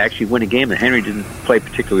Tennessee to actually win a game. And Henry didn't play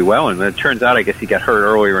particularly well, and it turns out I guess he got hurt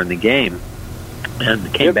earlier in the game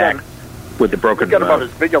and came back. with the broken. We've got about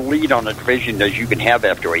as big a lead on the division as you can have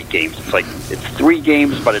after 8 games. It's like it's 3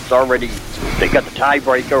 games, but it's already they got the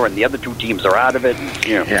tiebreaker, and the other 2 teams are out of it.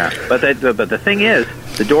 Yeah, but the thing is,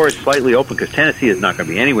 the door is slightly open because Tennessee is not going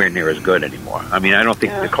to be anywhere near as good anymore. I mean, I don't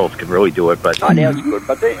think the Colts can really do it, but not as good.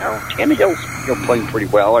 But Tannehill's playing pretty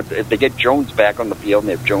well. If they get Jones back on the field, and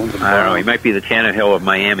they have Jones. I don't know. He might be the Tannehill of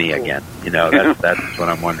Miami again. That's what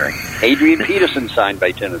I'm wondering. Adrian Peterson signed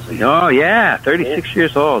by Tennessee. Oh yeah, 36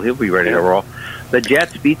 years old. He'll be ready to roll. The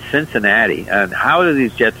Jets beat Cincinnati. And how do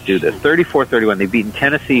these Jets do this? 34-31. They've beaten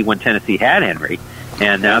Tennessee when Tennessee had Henry,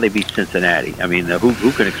 and now they beat Cincinnati. I mean,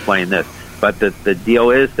 who can explain this? But the deal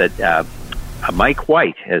is that Mike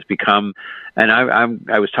White has become, and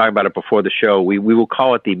I was talking about it before the show. We will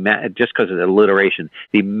call it just because of the alliteration,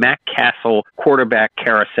 the Matt Castle quarterback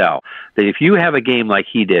carousel. That if you have a game like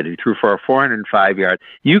he did, he threw for a 405 yards,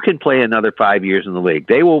 you can play another 5 years in the league.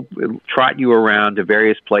 They will trot you around to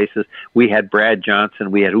various places. We had Brad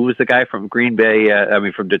Johnson. We had, who was the guy from Green Bay?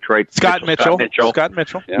 From Detroit? Scott Mitchell.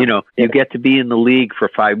 Yeah. You get to be in the league for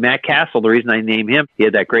 5. Matt Castle, the reason I named him, he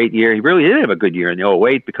had that great year. He really did have a good year in the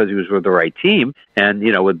 08 because he was with the right team. And,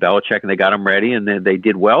 with Belichick, and they got him ready, and then they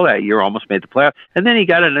did well that year, almost made the playoffs. And then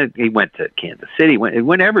he went to Kansas City,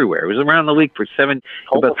 went everywhere. He was around the league for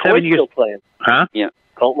about 7 years. Still playing. Huh? Yeah.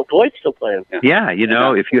 Colt McCoy's still playing. Yeah,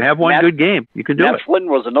 if you have one good game, you can do it. Matt Flynn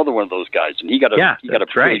was another one of those guys, and he got a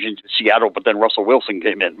free agent to Seattle, but then Russell Wilson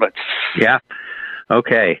came in. But yeah.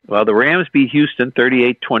 Okay. Well, the Rams beat Houston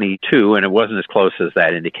 38-22, and it wasn't as close as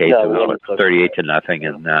that indicates. It was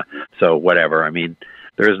 38-0, and so whatever. I mean,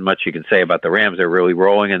 there isn't much you can say about the Rams. They're really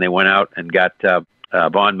rolling, and they went out and got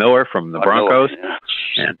Von Miller from the Broncos,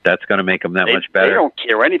 and that's going to make them that much better. They don't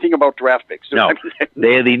care anything about draft picks. No,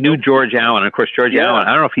 they had the new George Allen. Of course, George Allen,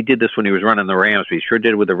 I don't know if he did this when he was running the Rams, but he sure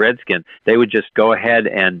did with the Redskins. They would just go ahead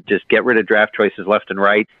and just get rid of draft choices left and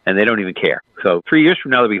right, and they don't even care. So 3 years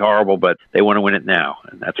from now, they'll be horrible, but they want to win it now,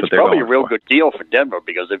 and that's what they're going for. It's probably a real good deal for Denver,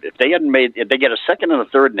 because if they get a second and a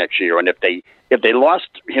third next year, and if they lost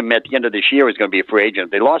him at the end of this year, he's going to be a free agent.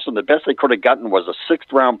 If they lost him, the best they could have gotten was a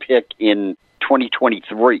 6th-round pick in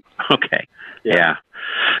 2023. Okay. Yeah.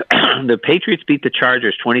 The Patriots beat the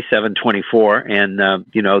Chargers 27-24, and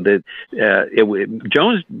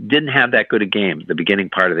Jones didn't have that good a game, the beginning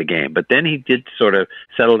part of the game, but then he did sort of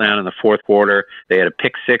settle down in the fourth quarter. They had a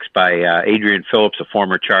pick 6 by Adrian Phillips, a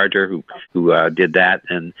former Charger, who did that,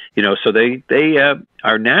 and so they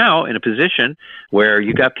are now in a position where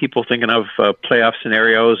you got people thinking of playoff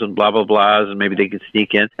scenarios and blah blah blahs, and maybe they can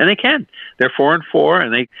sneak in, and they can. They're 4-4,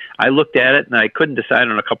 and I looked at it and I couldn't decide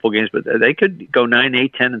on a couple of games, but they could go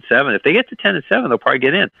 9-8, 10-7. If they get to 10-7, they'll probably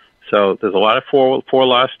get in. So there's a lot of 3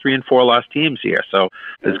 and 4 loss teams here. So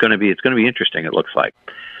it's going to be interesting. It looks like.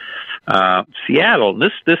 Seattle,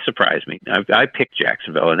 this surprised me. I picked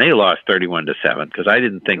Jacksonville, and they lost 31-7 because I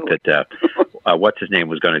didn't think that what's his name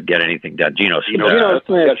was going to get anything done. Geno Smith.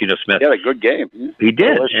 He had a good game. He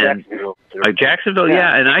did. And Jacksonville,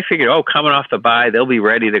 and I figured, coming off the bye, they'll be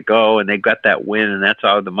ready to go, and they got that win, and that's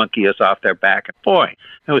all the monkey is off their back. And boy,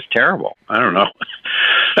 it was terrible. I don't know.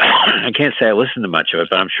 I can't say I listened to much of it,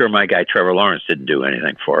 but I'm sure my guy Trevor Lawrence didn't do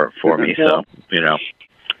anything for me. So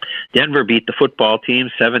Denver beat the football team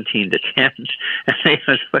 17-10, and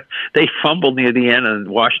they fumbled near the end, and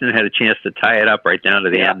Washington had a chance to tie it up right down to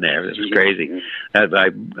the end there. It was crazy. I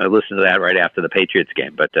listened to that right after the Patriots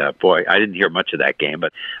game, but boy, I didn't hear much of that game,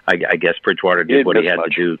 but I guess Bridgewater did what he had to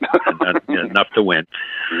do enough to win.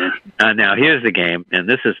 Now here's the game, and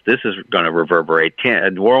this is going to reverberate.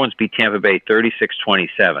 New Orleans beat Tampa Bay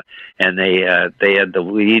 36-27, and they had the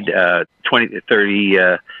lead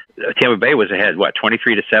 20-30. Tampa Bay was ahead,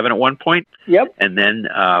 23-7 at one point? Yep. And then,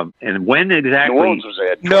 and when exactly? New Orleans was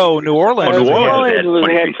ahead. No, New Orleans. New Orleans was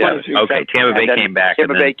ahead 23-7. Okay, Tampa Bay came back.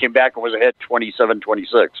 Tampa Bay came back and was ahead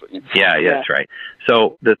 27-26. Yeah, that's right.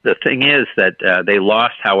 So the thing is that they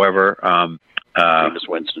lost, however, Jameis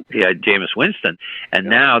Winston. Yeah, Jameis Winston. And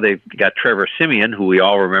now they've got Trevor Siemian, who we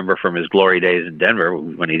all remember from his glory days in Denver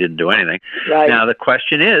when he didn't do anything. Right. Now the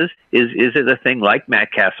question is it a thing like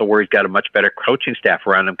Matt Castle where he's got a much better coaching staff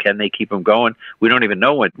around him? Can they keep him going? We don't even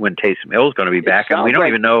know when Taysom Hill is going to be back, and we don't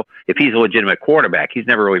even know if he's a legitimate quarterback. He's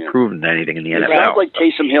never really proven anything in the NFL. It sounds like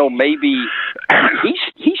Taysom Hill maybe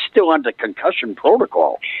he's still under concussion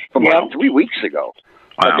protocol from like 3 weeks ago.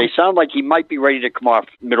 But they sound like he might be ready to come off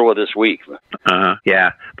middle of this week.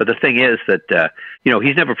 Yeah, but the thing is that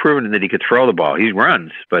he's never proven that he could throw the ball. He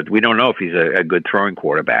runs, but we don't know if he's a good throwing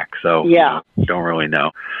quarterback. So don't really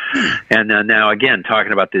know. And now again,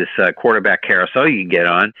 talking about this quarterback carousel you can get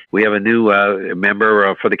on, we have a new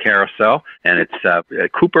member for the carousel, and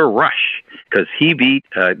it's Cooper Rush, because he beat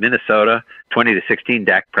Minnesota 20-16.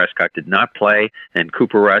 Dak Prescott did not play, and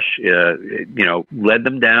Cooper Rush, led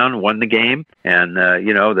them down, won the game, and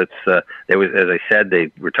there was, as I said,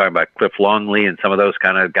 they were talking about Cliff Longley and some of those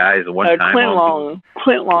kind of guys. Clint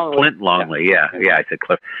Longley. Yeah, I said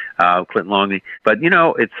Cliff. Clint Longley, but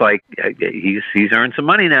it's like he's earned some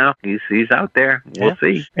money now. He's out there. We'll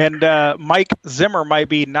see. And Mike Zimmer might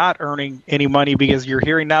be not earning any money because you're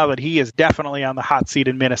hearing now that he is definitely on the hot seat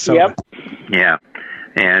in Minnesota. Yep. Yeah.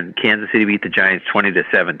 And Kansas City beat the Giants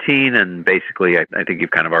 20-17, and basically, I think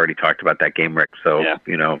you've kind of already talked about that game, Rick. So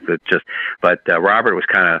Robert was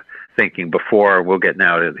kind of thinking before. We'll get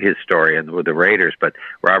now to his story and with the Raiders, but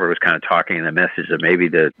Robert was kind of talking in the message that maybe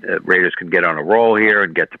the Raiders can get on a roll here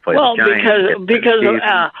and get to play the Giants. Because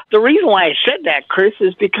the reason why I said that, Chris,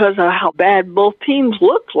 is because of how bad both teams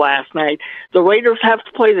looked last night. The Raiders have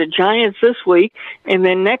to play the Giants this week, and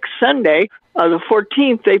then next Sunday, the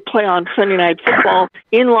 14th, they play on Sunday Night Football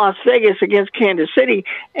in Las Vegas against Kansas City.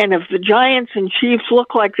 And if the Giants and Chiefs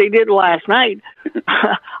look like they did last night,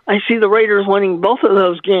 I see the Raiders winning both of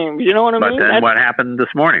those games. You know what I mean? But then what happened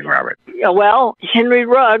this morning, Robert? Well, Henry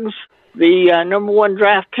Ruggs, the number one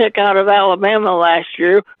draft pick out of Alabama last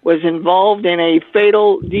year, was involved in a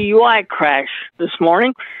fatal DUI crash this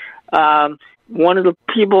morning. One of the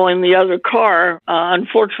people in the other car,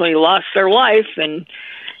 unfortunately, lost their life,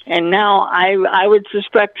 and now I would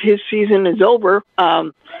suspect his season is over,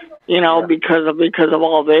 because of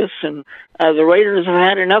all this. And the Raiders have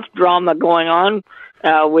had enough drama going on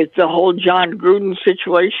with the whole John Gruden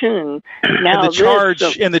situation, and now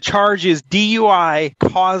the charge is DUI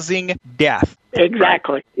causing death.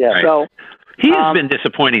 Exactly. Yeah. Right. So. He's been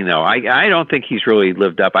disappointing, though. I don't think he's really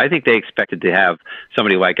lived up. I think they expected to have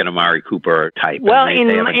somebody like an Amari Cooper type. Well,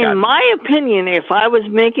 in my opinion, if I was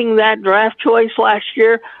making that draft choice last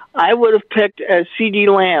year, I would have picked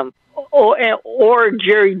CeeDee Lamb or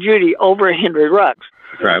Jerry Jeudy over Henry Ruggs.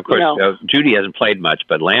 Right, of course. Jeudy hasn't played much,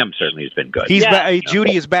 but Lamb certainly has been good.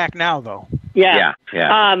 Jeudy is back now, though. Yeah.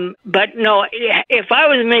 Yeah. But no, if I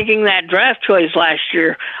was making that draft choice last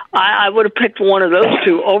year, I would have picked one of those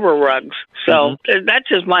two over Ruggs. So that's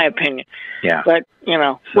just my opinion. Yeah. But,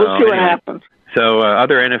 we'll see what happens. So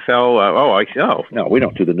other NFL, no, we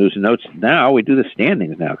don't do the news and notes now. We do the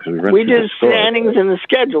standings now because we do the standings and the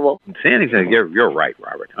schedule. Standings, you're right,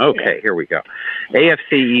 Robert. Okay, Here we go.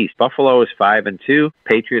 AFC East: Buffalo is 5-2,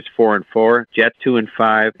 Patriots 4-4, Jets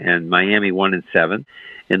 2-5, and Miami 1-7.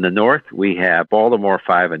 In the North, we have Baltimore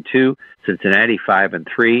 5-2, Cincinnati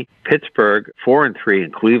 5-3, Pittsburgh 4-3,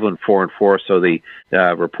 and Cleveland 4-4. So the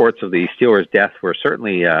reports of the Steelers' death were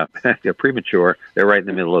certainly premature. They're right in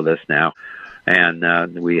the middle of this now.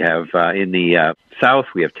 And we have in the South,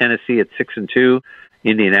 we have Tennessee at 6-2,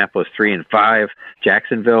 Indianapolis 3-5,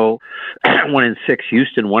 Jacksonville 1-6,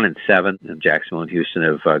 Houston 1-7, and Jacksonville and Houston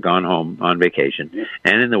have gone home on vacation.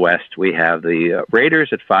 And in the West, we have the Raiders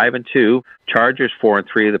at 5-2, Chargers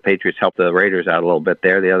 4-3. The Patriots helped the Raiders out a little bit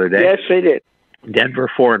there the other day. Yes, they did. Denver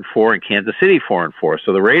 4-4, and Kansas City 4-4.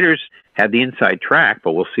 So the Raiders have the inside track,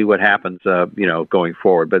 but we'll see what happens, going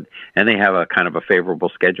forward. And they have a kind of a favorable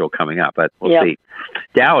schedule coming up, but we'll see.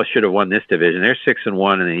 Dallas should have won this division. They're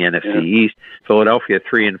 6-1 in the NFC East. Philadelphia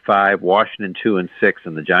 3-5, Washington 2-6,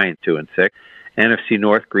 and the Giants 2-6. NFC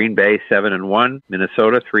North: Green Bay 7-1,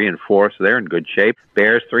 Minnesota 3-4, so they're in good shape.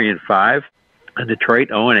 Bears 3-5. And Detroit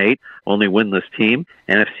 0-8, only winless team.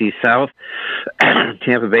 NFC South: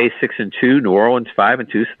 Tampa Bay 6-2, New Orleans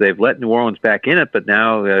 5-2. So they've let New Orleans back in it, but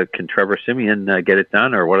now can Trevor Siemian get it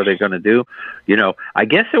done, or what are they going to do? I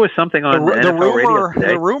guess there was something on NFL radio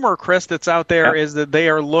today. The rumor, Chris, that's out there is that they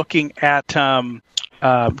are looking at Cam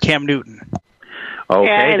Newton.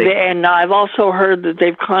 Okay. And I've also heard that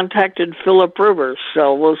they've contacted Phillip Rivers,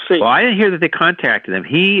 so we'll see. Well, I didn't hear that they contacted him.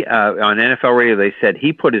 He on NFL radio, they said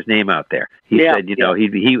he put his name out there. He said, he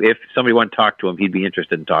if somebody wanted to talk to him, he'd be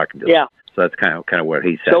interested in talking to him. Yeah. So that's kind of what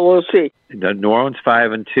he said. So we'll see. New Orleans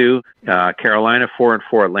 5-2, Carolina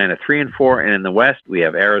 4-4, Atlanta 3-4, and in the West we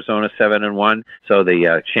have Arizona 7-1. So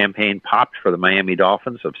the champagne popped for the Miami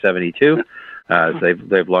Dolphins of 72.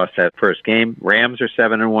 They've lost that first game. Rams are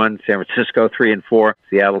 7-1, San Francisco 3-4,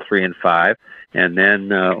 Seattle 3-5, and then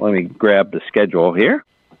let me grab the schedule here.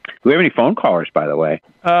 Do we have any phone callers, by the way?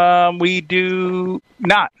 We do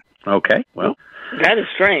not. Okay, well, that is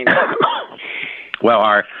strange.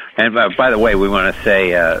 Well, by the way, we want to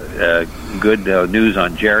say good news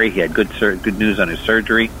on Jerry. He had good news on his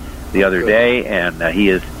surgery the other day, and he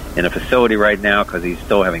is in a facility right now because he's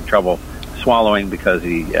still having trouble swallowing because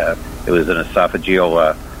it was an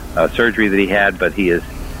esophageal surgery that he had, but he is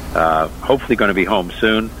hopefully going to be home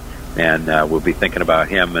soon, and we'll be thinking about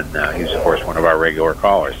him, and he's, of course, one of our regular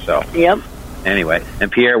callers. So, yep. Anyway,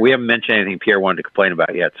 and Pierre, we haven't mentioned anything Pierre wanted to complain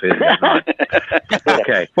about yet, so he hasn't gotten on.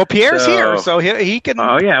 Okay. Well, Pierre's here, so he can...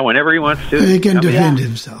 Oh, yeah, whenever he wants to. He can defend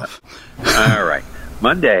himself. All right.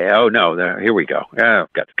 Monday. Oh, no. Here we go. Oh,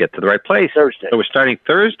 got to get to the right place. Thursday. So we're starting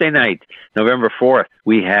Thursday night, November 4th.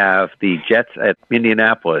 We have the Jets at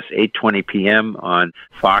Indianapolis, 8:20 p.m. on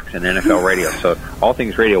Fox and NFL Radio. So All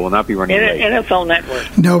Things Radio will not be running late. NFL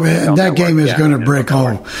Network. No, that game is going to break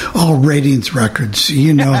all ratings records.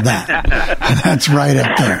 You know that. That's right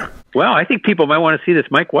up there. Well, I think people might want to see this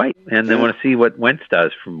Mike White, and they want to see what Wentz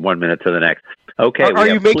does from 1 minute to the next. Okay. Are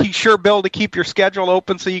you making sure, Bill, to keep your schedule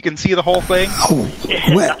open so you can see the whole thing? Oh,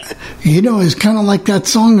 well, it's kind of like that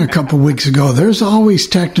song a couple weeks ago. There's always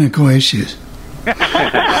technical issues.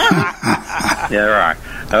 Yeah, there are.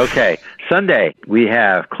 Okay. Sunday, we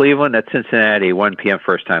have Cleveland at Cincinnati, 1 p.m.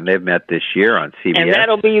 first time. They've met this year on CBS. And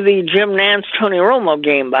that'll be the Jim Nantz, Tony Romo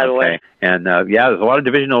game, by the way. And, there's a lot of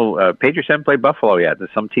divisional. Patriots haven't played Buffalo yet.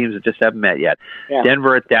 There's some teams that just haven't met yet. Yeah.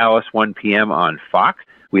 Denver at Dallas, 1 p.m. on Fox.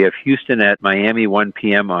 We have Houston at Miami, 1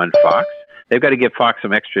 p.m. on Fox. They've got to give Fox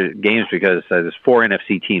some extra games because there's 4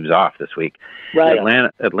 NFC teams off this week. Right.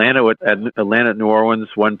 Atlanta at New Orleans,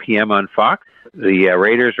 1 p.m. on Fox. The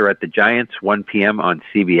Raiders are at the Giants, 1 p.m. on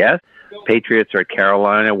CBS. Patriots are at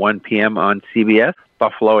Carolina, 1 p.m. on CBS.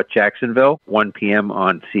 Buffalo at Jacksonville, 1 p.m.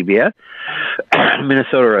 on CBS.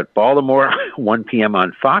 Minnesota are at Baltimore, 1 p.m.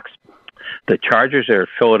 on Fox. The Chargers are at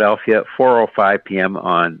Philadelphia, 4:05 p.m.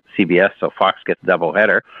 on CBS, so Fox gets a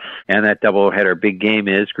doubleheader. And that doubleheader big game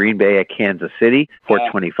is Green Bay at Kansas City,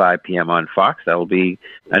 4:25 p.m. on Fox. That will be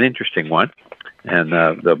an interesting one. And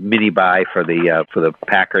the mini bye for the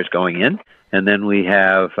Packers going in. And then we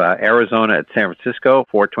have Arizona at San Francisco,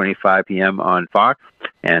 4:25 p.m. on Fox.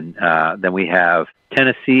 And then we have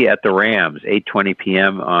Tennessee at the Rams, 8:20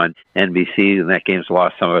 p.m. on NBC. And that game's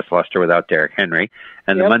lost. Some of us lost her without Derrick Henry.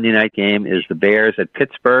 And the Monday night game is the Bears at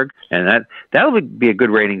Pittsburgh. And that'll be a good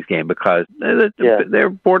ratings game because they're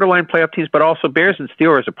borderline playoff teams, but also Bears and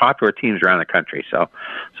Steelers are popular teams around the country. So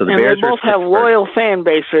the Bears they both have loyal fan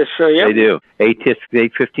bases. So They do.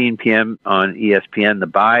 8:15 p.m. on ESPN. The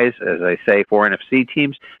buys, as I say, 4 NFC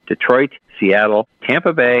teams: Detroit, Seattle,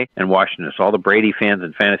 Tampa Bay, and Washington. So all the Brady fans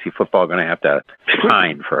in fantasy football are going to have to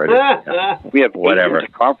pine for it. We have whatever 8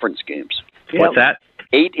 interconference games. What's that?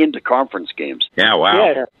 8 interconference games. Yeah,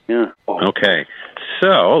 wow. Yeah. Okay.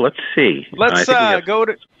 So let's see. Let's go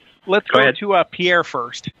to Pierre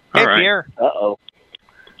first. Hey, right. Pierre. Uh-oh.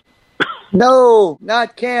 No,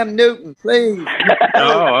 not Cam Newton, please.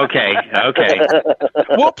 Oh, okay.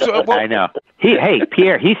 Whoops. I know.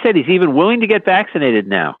 Pierre, he said he's even willing to get vaccinated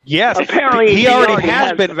now. Yes. Apparently he already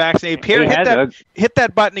has been vaccinated. Pierre, hit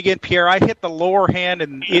that button again, Pierre. I hit the lower hand,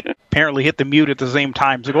 and it apparently hit the mute at the same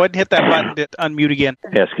time. So go ahead and hit that button to unmute again.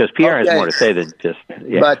 Yes, because Pierre has more to say than just...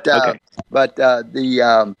 Yeah. But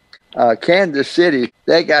the Kansas City,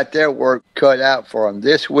 they got their work cut out for them.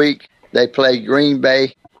 This week, they play Green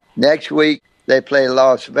Bay. Next week, they play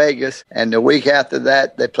Las Vegas, and the week after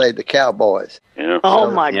that, they play the Cowboys. Yeah.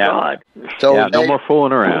 Oh, my God. So no more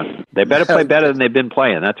fooling around. They better play better than they've been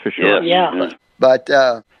playing, that's for sure. Yeah. But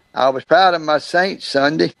I was proud of my Saints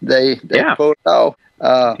Sunday. They pulled it off.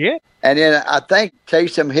 And then I think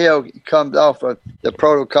Taysom Hill comes off of the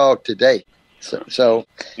protocol today. So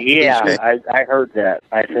yeah, I heard that.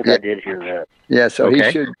 I think I did hear that. Yeah, so he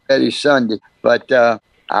should be ready Sunday. But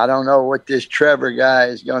I don't know what this Trevor guy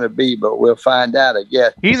is going to be, but we'll find out, I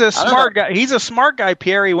guess. He's a smart guy. He's a smart guy,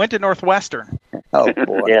 Pierre. He went to Northwestern. Oh,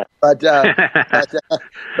 boy. Yeah. But I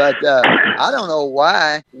don't know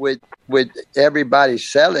why with everybody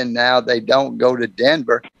selling now, they don't go to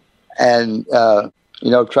Denver and,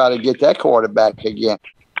 try to get that quarterback again.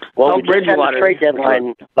 Well, we just had the trade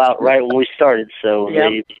deadline about right when we started, so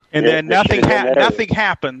nothing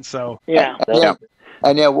happened. So yeah.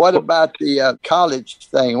 And then what about the college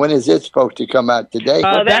thing? When is it supposed to come out today?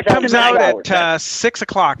 That comes out at 6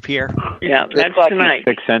 o'clock, Pierre. Yeah, that's tonight.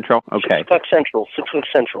 6 Central? Okay. 6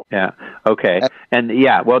 Central. Yeah, okay. And,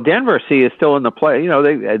 well, Denver, is still in the play.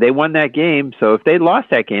 They won that game, so if they lost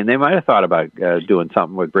that game, they might have thought about doing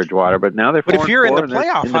something with Bridgewater, but now they're 4-4. But if you're in the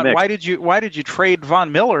playoff hunt, why did you trade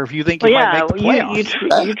Von Miller if you think you might make the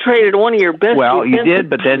playoffs? You traded one of your best. Well, you did,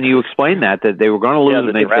 but then you explained that they were going to lose,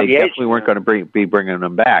 and they definitely weren't going to be bringing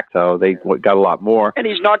them back, so they got a lot more. And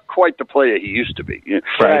he's not quite the player he used to be.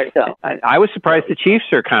 Right. I was surprised the Chiefs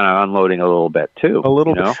are kind of unloading a little bit, too. A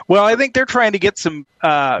little bit. Well, I think they're trying to get some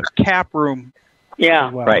cap room. Yeah.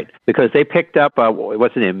 Right, because they picked up,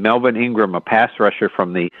 what's his name, Melvin Ingram, a pass rusher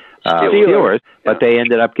from the Steelers, but they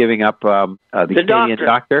ended up giving up the Canadian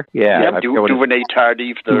doctor. Yeah. Duvernay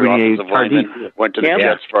Tardif, the offensive lineman, went to the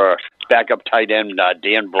Jets for backup tight end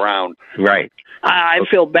Dan Brown. Right. I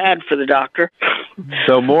feel bad for the doctor.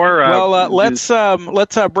 So more. Let's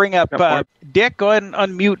bring up Dick. Go ahead and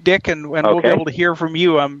unmute Dick, and we'll be able to hear from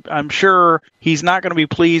you. I'm sure he's not going to be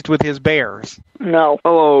pleased with his Bears. No.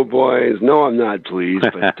 Hello, boys. No, I'm not pleased,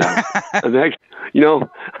 but I'm actually, I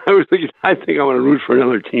was thinking. I think I want to root for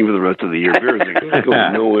another team for the rest of the year. Bears are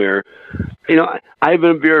going nowhere. I've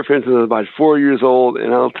been a Bear fan since I was about 4 years old,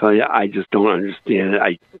 and I'll tell you, I just don't understand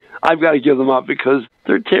it. I've got to give them up because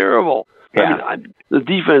they're terrible. Yeah. The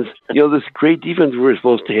defense, this great defense we're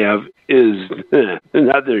supposed to have is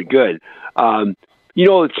not very good.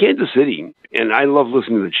 It's Kansas City, and I love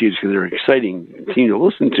listening to the Chiefs because they're an exciting team to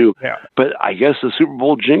listen to. Yeah. But I guess the Super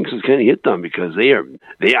Bowl jinx has kind of hit them because I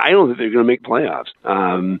don't think they're going to make playoffs.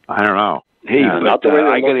 I don't know. Hey, not the way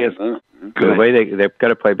I got to ask. The way they've got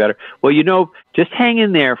to play better. Well, just hang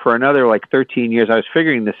in there for another 13 years. I was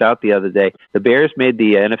figuring this out the other day. The Bears made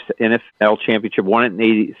the NFL championship, won it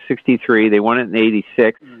in 63. They won it in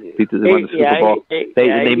 86. They won the Super Bowl.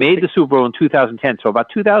 They made the Super Bowl in 2010. So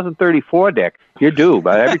about 2034, Dick, you're due.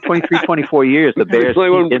 About every 23, 24 years, the Bears. There's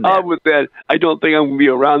only one problem with that. I don't think I'm going to be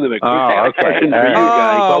around them. Okay.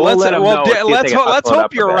 Let's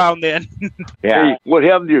hope you're around then. Yeah. Hey, what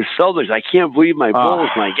happened to your Celtics? I can't believe my Bulls.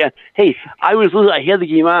 My God. Hey, I had the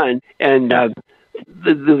game on, and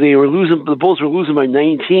they were losing. The Bulls were losing by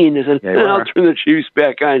 19. I said, I'll turn the Chiefs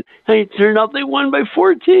back on. And it turned out they won by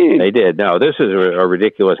 14. They did. No, this is a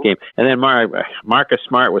ridiculous game. And then Marcus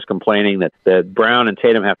Smart was complaining that Brown and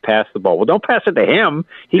Tatum have passed the ball. Well, don't pass it to him.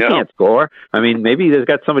 He can't score. I mean, maybe there's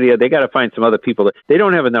got somebody. They got to find some other people. They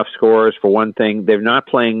don't have enough scorers for one thing. They're not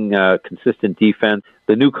playing consistent defense.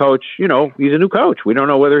 The new coach, he's a new coach. We don't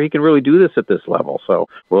know whether he can really do this at this level, so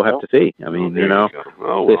we'll have to see. I mean, they're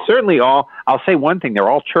certainly all. I'll say one thing: they're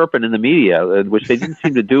all chirping in the media, which they didn't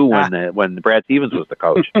seem to do when Brad Stevens was the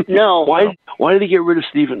coach. No, why did they get rid of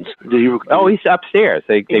Stevens? He's upstairs.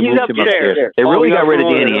 They moved him upstairs. They really got rid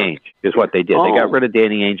of Danny Ainge, is what they did. They got rid of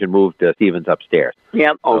Danny Ainge and moved Stevens upstairs.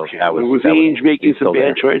 Yep. Okay. So was Ainge making some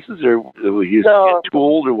bad choices, or was he too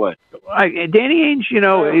old, or what? Danny Ainge,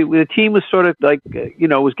 the team was sort of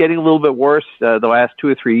was getting a little bit worse the last 2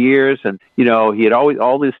 or 3 years, and he had always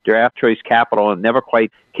all this draft choice capital and never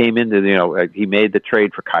quite came into he made the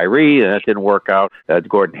trade for Kyrie and that didn't work out.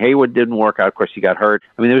 Gordon Hayward didn't work out. Of course, he got hurt.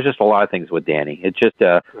 I mean, there was just a lot of things with Danny. It just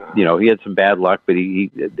he had some bad luck, but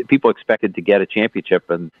people expected to get a championship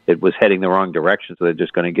and it was heading the wrong direction, so they're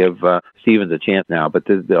just going to give Stevens a chance now. But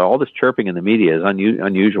all this chirping in the media is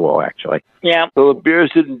unusual, actually. Yeah. Well, the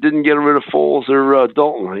Bears didn't get rid of Foles or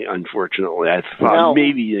Dalton, unfortunately. I thought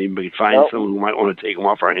maybe they might find someone who might want to take them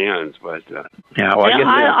off our hands, but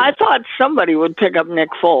I thought somebody would pick up Nick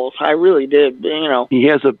Foles. I really did. He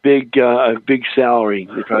has a big salary.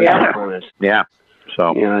 Yeah. So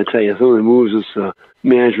I tell you, some of the moves this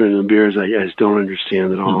management of the Bears, I just don't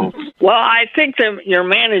understand at all. Well, I think that your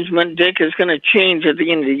management, Dick, is going to change at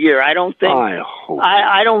the end of the year. I don't think.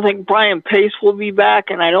 I don't think Brian Pace will be back,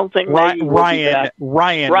 and I don't think Ryan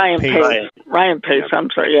Pace. Ryan Pace. I'm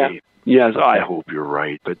sorry. Yeah. Yes, I hope you're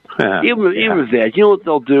right. But even with that, you know what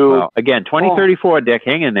they'll do? Well, again, 2034, Dick,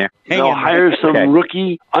 hang in there. They'll hire some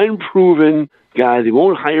rookie, unproven guy. They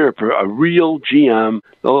won't hire a real GM.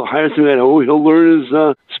 They'll hire some guy. He'll learn his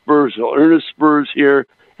Spurs. He'll earn his Spurs here.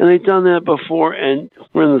 And they've done that before, and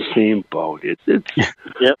we're in the same boat. It's.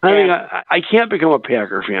 Yep. I can't become a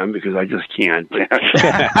Packer fan because I just can't.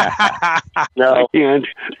 No, I can't.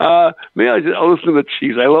 Maybe I'll listen to the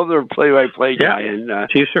Chiefs. I love their play-by-play guy. And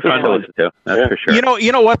Chiefs are fun to listen to. That's for sure.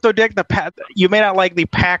 You know what though, Dick? You may not like the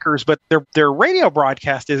Packers, but their radio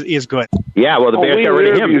broadcast is good. Yeah, well, the Bears got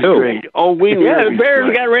rid of him too. Great. the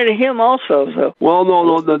Bears got rid of him also. So. Well,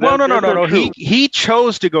 no. He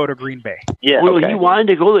chose to go to Green Bay. Yeah. Well, he wanted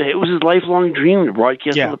to go. It was his lifelong dream to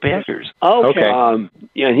broadcast for the Packers. Okay.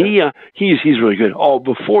 He's really good.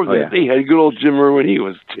 Before that, they had good old Jim Irwin. He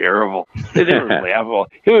was terrible. They didn't laugh.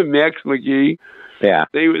 Him and Max McGee. Yeah.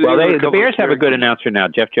 The Bears have a good announcer now,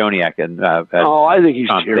 Jeff Joniak. And I think he's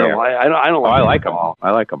terrible. I don't. I like him.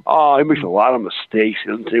 I like him. Oh, he makes a lot of mistakes.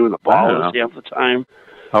 He doesn't say when the ball is half the time.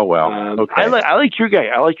 Oh, well. Okay. I like your guy.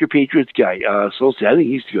 I like your Patriots guy. So I think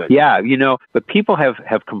he's good. Yeah, but people have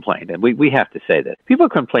complained, and we have to say this. People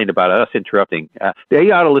have complained about us interrupting. They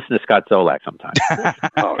ought to listen to Scott Zolak sometimes.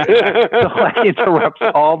 Zolak interrupts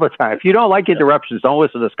all the time. If you don't like interruptions, don't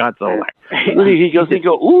listen to Scott Zolak. He doesn't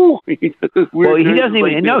go, ooh. Well, he doesn't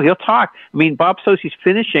even know. He'll talk. I mean, Bob Sosie's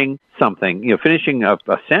finishing something, finishing a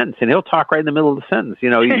sentence, and he'll talk right in the middle of the sentence,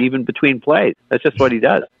 even between plays. That's just what he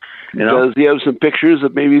does. You know? Does he have some pictures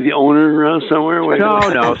of maybe the owner somewhere? No.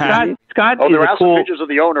 Scott there is are a cool. some pictures of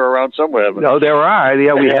the owner around somewhere. No, there are.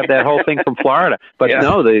 Yeah, we have that whole thing from Florida. But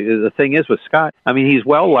no, the thing is with Scott, I mean, he's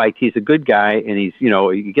well liked. He's a good guy, and he's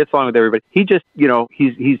he gets along with everybody. He just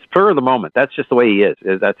he's spur of the moment. That's just the way he is.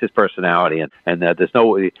 That's his personality, and there's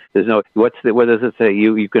no what does it say?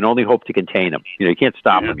 You can only hope to contain him. You can't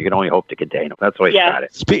stop him. You can only hope to contain him. That's the way Scott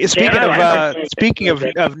is. Speaking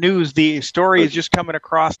of news, the story is just coming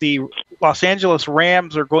across. The Los Angeles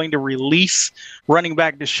Rams are going to release running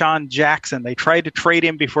back Deshaun Jackson. They tried to trade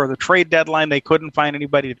him before the trade deadline. They couldn't find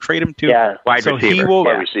anybody to trade him to. Yeah, wide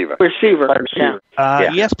receiver. Receiver.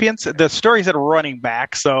 ESPN. The story's at a running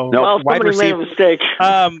back. So wide somebody made a mistake.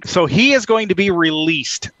 So he is going to be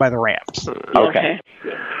released by the Rams. Okay.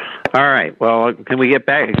 All right. Well, can we get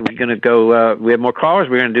back? We're going to go. We have more callers.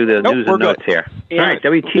 We're going to do the news and notes here. Yeah. All right.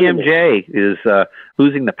 WTMJ is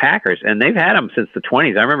losing the Packers, and they've had them since the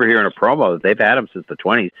 20s. I remember hearing a promo that they've had them since the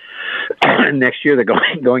 20s. Next year, they're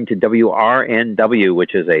going to WRNW,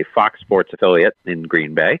 which is a Fox Sports affiliate in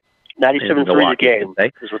Green Bay. 97-3 the game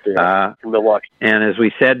is what they're in Milwaukee. And as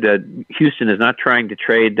we said, Houston is not trying to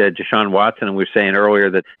trade Deshaun Watson, and we were saying earlier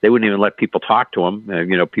that they wouldn't even let people talk to him.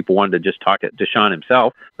 People wanted to just talk to Deshaun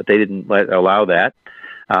himself, but they didn't allow that.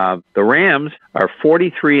 The Rams are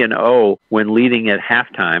 43-0 when leading at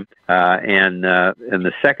halftime, and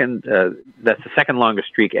the second that's the second longest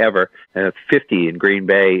streak ever. 50 in Green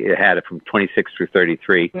Bay had it from 26 through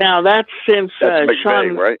 33. Now that's since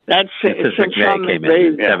McVay, right? That's since McVay came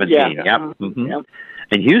in 17. Yep. Mm-hmm. Yep.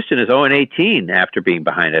 And Houston is 0-18 after being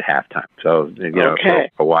behind at halftime. So for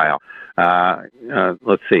a while.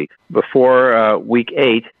 Let's see. Before week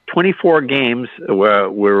 8. 24 games where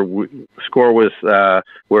score was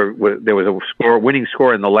where there was a winning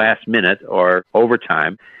score in the last minute or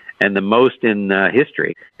overtime, and the most in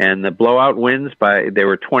history. And the blowout wins by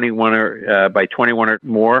 21 or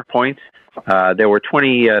more points. There were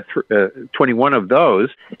 21 of those,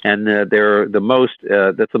 and they're the most.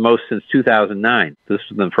 That's the most since 2009. This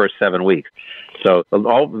was in the first 7 weeks. So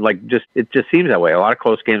it just seems that way. A lot of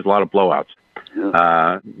close games, a lot of blowouts.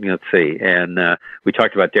 Let's see. And we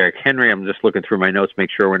talked about Derrick Henry. I'm just looking through my notes, make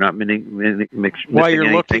sure we're not missing While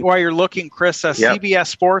you're looking, Chris, CBS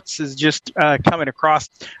Sports is just coming across.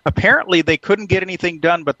 Apparently, they couldn't get anything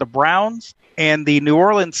done, but the Browns and the New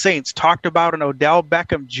Orleans Saints talked about an Odell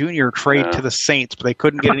Beckham Jr. trade to the Saints, but they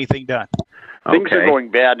couldn't get anything done. Things are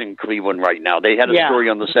going bad in Cleveland right now. They had a story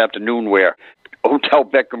on this afternoon where Odell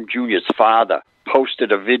Beckham Jr.'s father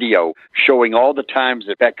posted a video showing all the times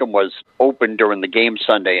that Beckham was open during the game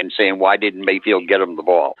Sunday and saying, why didn't Mayfield get him the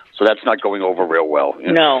ball? So that's not going over real well.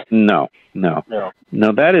 No.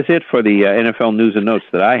 That is it for the NFL news and notes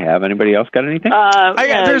that I have. Anybody else got anything?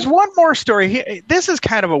 There's one more story here. This is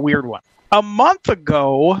kind of a weird one. A month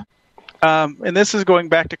ago, and this is going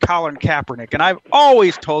back to Colin Kaepernick, and I've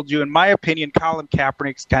always told you, in my opinion, Colin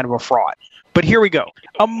Kaepernick's kind of a fraud. But here we go.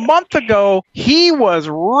 A month ago, he was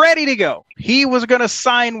ready to go. He was going to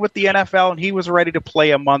sign with the NFL, and he was ready to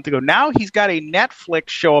play a month ago. Now he's got a Netflix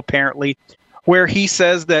show, apparently, where he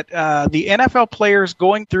says that the NFL players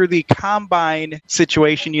going through the combine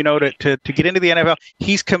situation, to get into the NFL,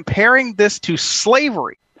 he's comparing this to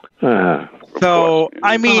slavery. So,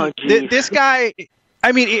 I mean, this guy...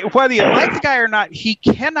 whether you like the guy or not, he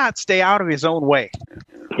cannot stay out of his own way.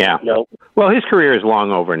 Yeah. Nope. Well, his career is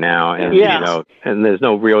long over now, and and there's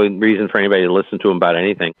no real reason for anybody to listen to him about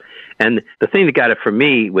anything. And the thing that got it for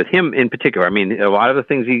me with him in particular, a lot of the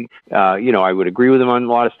things he, I would agree with him on a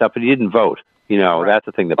lot of stuff, but he didn't vote. That's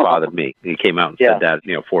the thing that bothered me. He came out and said that,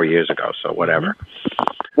 4 years ago. So whatever.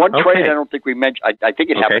 One trade I don't think we mentioned, I think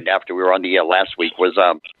it happened after we were on the air last week, was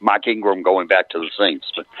Mark Ingram going back to the Saints.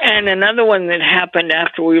 And another one that happened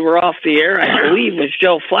after we were off the air, I believe, was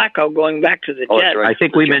Joe Flacco going back to the Jets. Right. I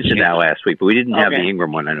think we mentioned that last week, but we didn't have the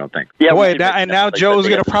Ingram one, I don't think. Yeah, boy, now Joe's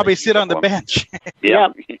going to probably sit on the bench.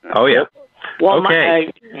 Oh, yeah. Well,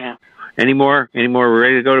 okay. Any more? We're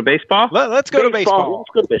ready to go to baseball? Let's go to baseball. Let's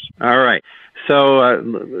go to baseball. All right. So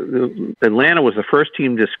Atlanta was the first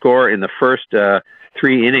team to score in the first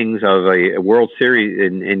 3 innings of a World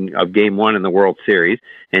Series of Game 1 in the World Series,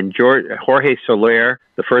 and Jorge Soler,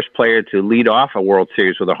 the first player to lead off a World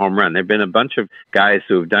Series with a home run. There have been a bunch of guys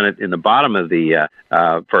who have done it in the bottom of the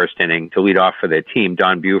first inning to lead off for their team.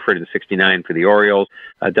 Don Buford in '69 for the Orioles,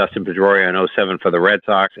 Dustin Pedroia in '07 for the Red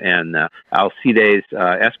Sox, and Alcides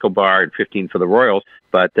Escobar in '15 for the Royals.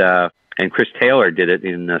 But and Chris Taylor did it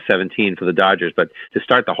in '17 for the Dodgers. But to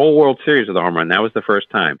start the whole World Series with a home run, that was the first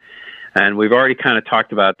time. And we've already kind of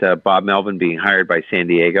talked about Bob Melvin being hired by San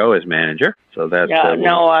Diego as manager. So that's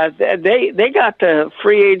they got the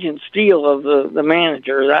free agent steal of the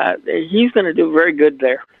manager. He's going to do very good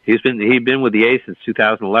there. He'd been with the A's since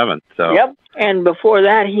 2011. So yep. And before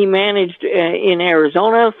that, he managed in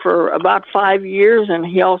Arizona for about 5 years, and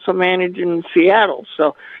he also managed in Seattle.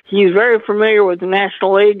 So he's very familiar with the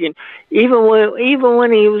National League. And even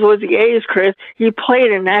when he was with the A's, Chris, he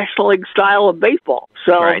played a National League style of baseball.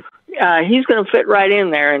 So he's going to fit right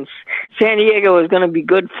in there, and San Diego is going to be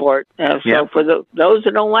good for it. For those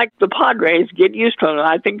that don't like the Padres, get used to him.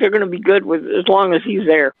 I think they're going to be good as long as he's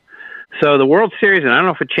there. So the World Series, and I don't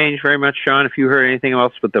know if it changed very much, Sean, if you heard anything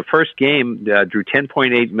else, but the first game drew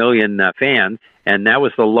 10.8 million fans, and that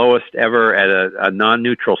was the lowest ever at a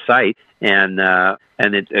non-neutral site. And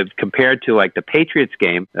it compared to like the Patriots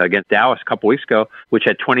game against Dallas a couple weeks ago, which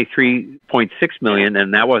had 23.6 million,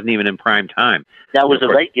 and that wasn't even in prime time. That was a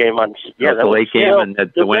late game on. Yeah, that was a late game, and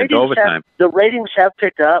that went into overtime. The ratings have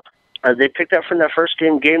picked up. They picked up from that first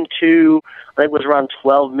game. Game 2, I think, was around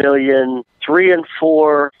 12 million. 3 and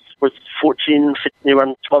 4 was 14, 15,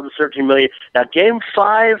 around 12 to 13 million. Now, Game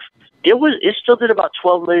 5, it still did about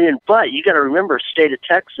 12 million, but you got to remember, state of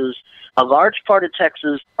Texas. A large part of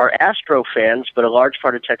Texas are Astro fans, but a large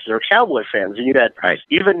part of Texas are Cowboy fans. And you had,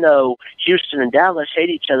 even though Houston and Dallas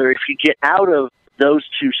hate each other, if you get out of those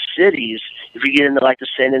two cities, if you get into like the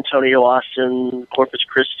San Antonio, Austin, Corpus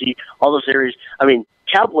Christi, all those areas, I mean,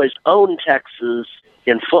 Cowboys own Texas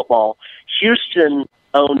in football. Houston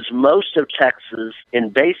owns most of Texas in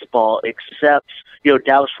baseball, except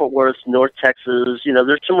Dallas-Fort Worth, North Texas.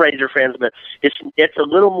 There's some Raider fans, but it's a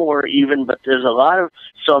little more even. But there's a lot of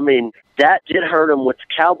that did hurt them with the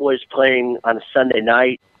Cowboys playing on a Sunday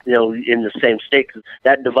night. In the same state, 'cause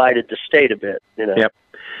that divided the state a bit. Yep.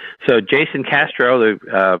 So Jason Castro,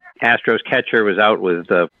 the Astros catcher, was out with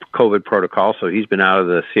the COVID protocol, so he's been out of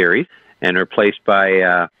the series and replaced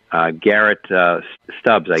by Garrett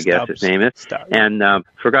Stubbs, I guess his name is. Stubbs. And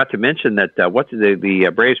forgot to mention that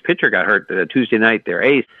the Braves pitcher got hurt Tuesday night, their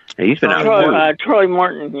ace. And he's been out. Troy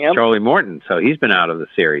Morton, yep. Charlie Morton, so he's been out of the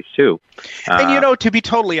series, too. And, to be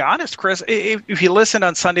totally honest, Chris, if you listened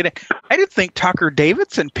on Sunday night, I didn't think Tucker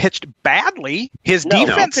Davidson pitched badly. His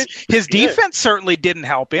defense certainly didn't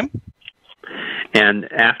help him.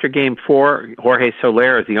 And after Game 4, Jorge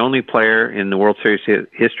Soler is the only player in the World Series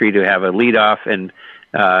history to have a leadoff and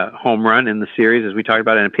home run in the series, as we talked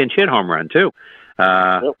about, and a pinch hit home run, too.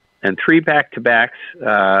 And 3 back-to-backs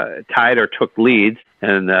tied or took leads,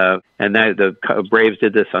 and the Braves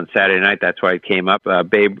did this on Saturday night. That's why it came up.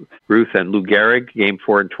 Babe Ruth and Lou Gehrig, Game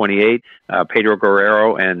 4 and 28. Pedro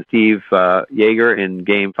Guerrero and Steve Yeager in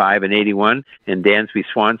Game 5 and 81. And Dansby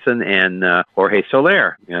Swanson and Jorge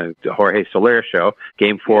Soler, the Jorge Soler Show,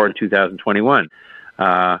 Game 4 in 2021.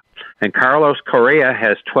 And Carlos Correa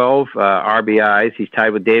has 12 RBIs. He's tied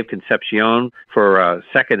with Dave Concepcion for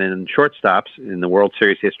second in shortstops in the World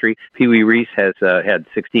Series history. Pee Wee Reese has had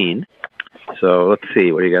 16. So let's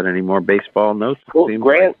see. What do you got? Any more baseball notes? Well,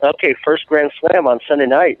 first Grand Slam on Sunday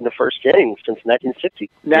night in the first inning since 1960.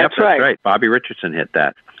 That's right. Bobby Richardson hit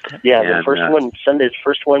that. Yeah, the first one, Sunday's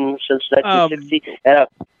first one since 1960, and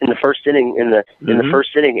in the first inning, in the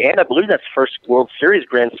first inning, and I believe that's the first World Series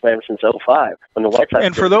Grand Slam since 2005 when the White Sox.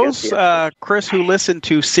 And for those Chris who listen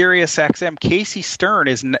to Sirius XM, Casey Stern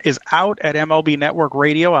is out at MLB Network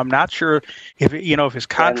Radio. I'm not sure if his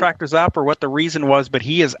contract is up or what the reason was, but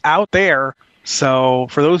he is out there. So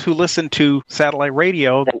for those who listen to satellite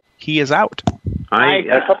radio, he is out. I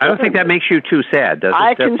don't think that makes you too sad, does it?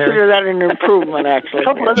 I consider that an improvement, actually.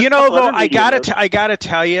 I gotta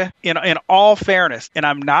tell you, in all fairness, and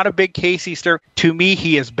I'm not a big Casey Stern. To me,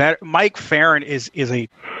 he is better. Mike Farron is a,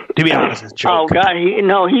 to be honest, a joke. Oh God,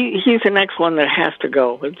 he's the next one that has to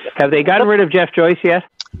go. Have they gotten rid of Jeff Joyce yet?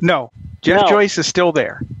 No, Jeff Joyce is still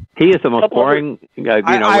there. He is the most boring.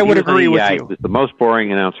 I would agree with you. He was the most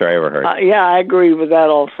boring announcer I ever heard. Yeah, I agree with that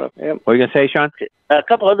also. Yep. What are you going to say, Sean? A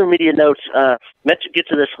couple other media notes. Meant to get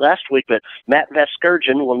to this last week, but Matt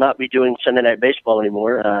Vasgersian will not be doing Sunday Night Baseball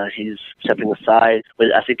anymore. He's stepping aside.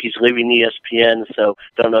 I think he's leaving ESPN, so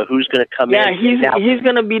don't know who's going to come in. Yeah, he's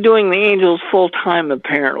going to be doing the Angels full time,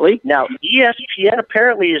 apparently. Now, ESPN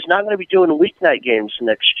apparently is not going to be doing weeknight games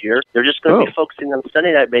next year. They're just going to be focusing on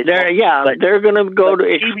Sunday Night Baseball. They're going to go to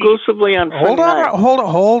exclusively on Sunday night.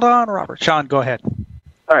 Hold on, Robert. Sean, go ahead.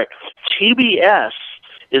 All right. TBS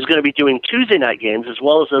is going to be doing Tuesday night games as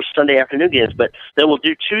well as those Sunday afternoon games, but they will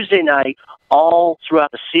do Tuesday night all throughout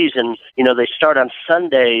the season. They start on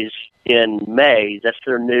Sundays in May. That's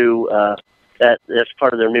their new That's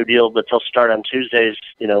part of their new deal, but they'll start on Tuesdays.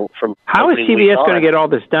 From how is CBS going to get all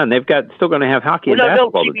this done? They've still going to have hockey and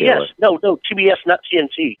basketball to deal with. No, TBS, not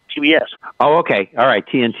TNT. TBS. Oh, okay, all right.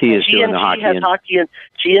 TNT is doing the hockey.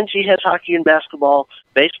 TNT has hockey and basketball.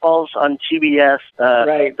 Baseball's on TBS.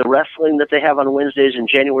 The wrestling that they have on Wednesdays in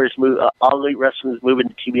January is All Elite Wrestling is moving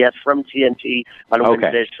to TBS from TNT on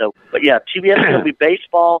Wednesdays. So, but yeah, TBS is going to be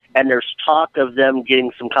baseball, and there's talk of them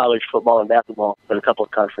getting some college football and basketball in a couple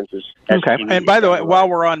of conferences. Okay. And by the way, while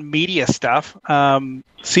we're on media stuff,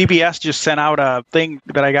 CBS just sent out a thing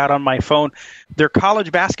that I got on my phone. Their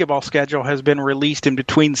college basketball schedule has been released, in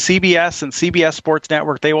between CBS and CBS Sports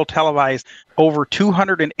Network. They will televise over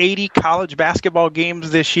 280 college basketball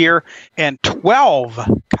games this year and 12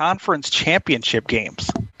 conference championship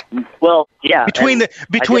games. Well, yeah. Between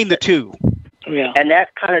the two. Yeah. And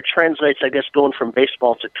that kind of translates, I guess, going from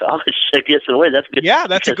baseball to college. I guess in a way that's good. Yeah,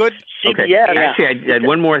 that's a good. CBS. Okay. Actually, I had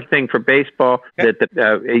one more thing for baseball. That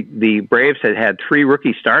the Braves had 3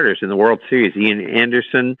 rookie starters in the World Series: Ian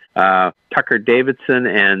Anderson, Tucker Davidson,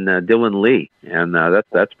 and Dylan Lee, and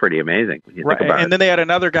that's pretty amazing when you think about it. And then they had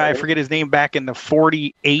another guy, I forget his name, back in the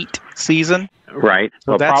 48 season. Right.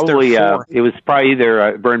 So well, that's probably it was probably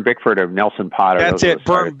either Vern Bickford or Nelson Potter. That's it,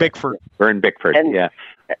 Vern Bickford. Vern Bickford. Yeah.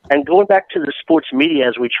 And going back to the sports media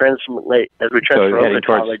as we transfer over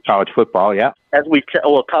to college football, yeah.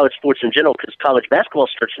 College sports in general, because college basketball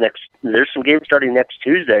starts there's some games starting next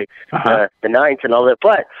Tuesday, the 9th and all that.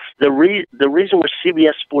 But the reason with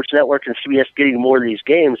CBS Sports Network and CBS getting more of these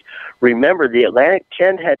games, remember the Atlantic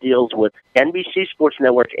 10 had deals with NBC Sports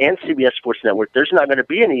Network and CBS Sports Network. There's not going to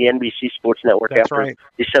be any NBC Sports Network after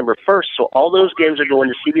December 1st. So all those games are going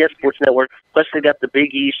to CBS Sports Network, plus they got the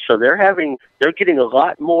Big East. So they're getting a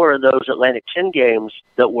lot more of those Atlantic 10 games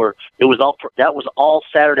that was all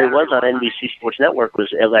Saturday was on NBC Sports Network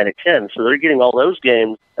was Atlantic 10. So they're getting all those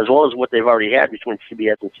games as well as what they've already had between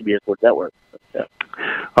CBS and CBS Sports Network. Yeah.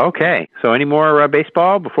 Okay. So any more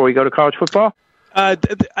baseball before we go to college football?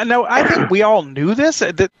 No, I think we all knew this.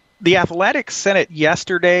 The Athletics sent it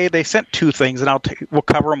yesterday. They sent 2 things, and we'll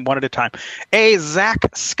cover them one at a time.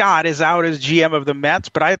 Zach Scott is out as GM of the Mets,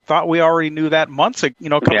 but I thought we already knew that a couple months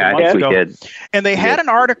ago. We did. And they had an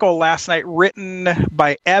article last night written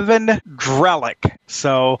by Evan Drellick.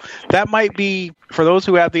 So that might be, for those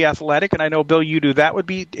who have the Athletic, and I know, Bill, you do, that would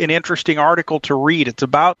be an interesting article to read. It's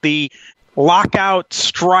about the lockout,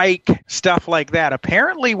 strike, stuff like that.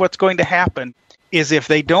 Apparently what's going to happen is if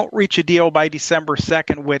they don't reach a deal by December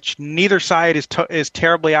 2nd, which neither side is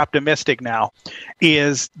terribly optimistic now,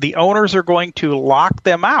 is the owners are going to lock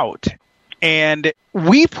them out. And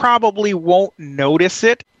we probably won't notice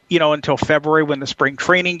it, until February when the spring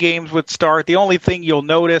training games would start. The only thing you'll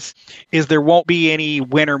notice is there won't be any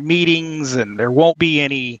winter meetings, and there won't be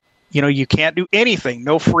any, you can't do anything,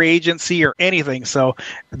 no free agency or anything. So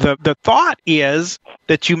the thought is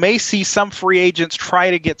that you may see some free agents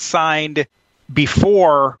try to get signed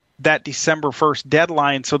before that December 1st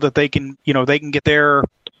deadline so that they can get their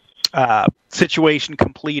situation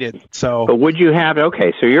completed. So, but would you have,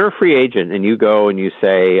 so you're a free agent and you go and you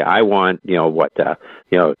say, I want,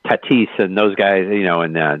 Tatis and those guys,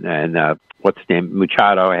 and what's his name,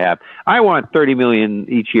 Machado I want $30 million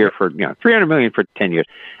each year for, $300 million for 10 years.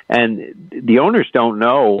 And the owners don't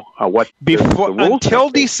know what the rules until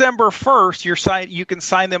December 1st, you can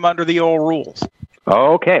sign them under the old rules.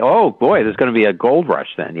 Okay. Oh, boy, there's going to be a gold rush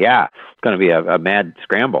then. Yeah, it's going to be a mad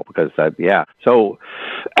scramble because, So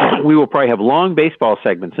we will probably have long baseball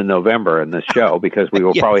segments in November in this show because we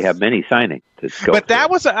will probably have many signings to go But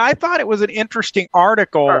through. I thought it was an interesting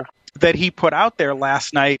article that he put out there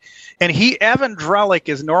last night. And Evan Drellick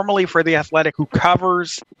is normally for The Athletic, who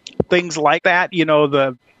covers things like that,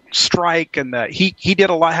 the strike and he had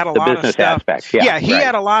a lot of stuff. Aspect. He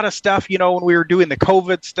had a lot of stuff, when we were doing the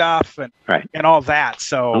COVID stuff and all that.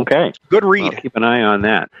 So good read. Well, keep an eye on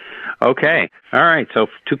that. Okay. All right. So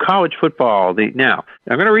to college football, now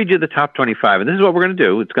I'm going to read you the top 25, and this is what we're going to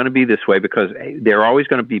do. It's going to be this way because they're always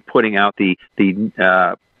going to be putting out the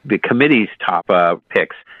committee's top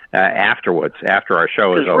picks afterwards, after our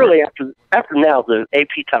show is over. Really, after now, the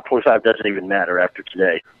AP top 25 doesn't even matter after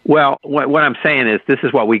today. Well, what I'm saying is this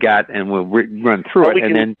is what we got, and we'll run through it,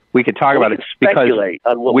 and then we can talk about it because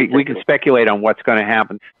we can speculate on what's going to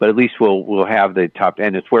happen, but at least we'll have the top,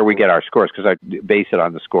 and it's where we get our scores because I base it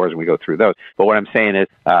on the scores and we go through those. But what I'm saying is,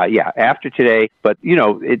 after today, but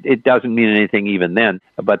it doesn't mean anything even then.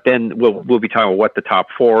 But then we'll be talking about what the top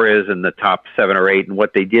 4 is and the top 7 or 8 and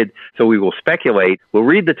what they did. So we will speculate. We'll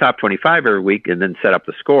read the top 25 every week and then set up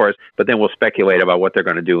the scores, but then we'll speculate about what they're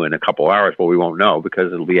going to do in a couple hours, but we won't know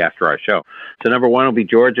because it'll be after our show. So number 1 will be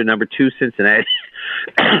Georgia. Number 2, Cincinnati.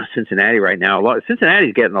 Cincinnati right now.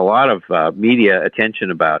 Cincinnati's getting a lot of media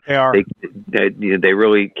attention about. They are. They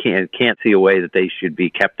really can't see a way that they should be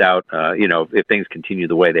kept out. If things continue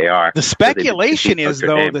the way they are. The speculation is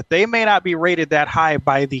though that they may not be rated that high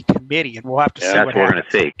by the committee, and we'll have to see that's what we're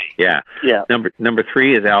happens. going to see. Yeah. Yeah. Number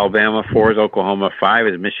 3 is Alabama. 4 is Oklahoma. 5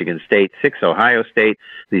 is Michigan State. 6 Ohio State.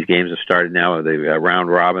 These games have started now. The round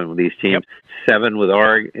robin with these teams. 7 with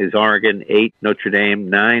Oregon. 8 Notre Dame.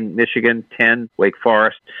 9 Michigan. 10 Wake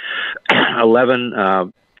Forest. 11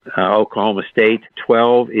 Oklahoma State.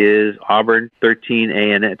 12 is Auburn.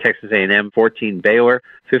 13 Texas A&M. 14 Baylor.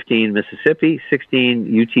 15 Mississippi. 16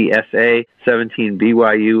 UTSA. 17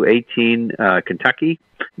 BYU. 18 Kentucky.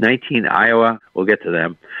 19 Iowa. We'll get to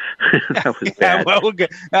them. That was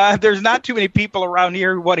bad. There's not too many people around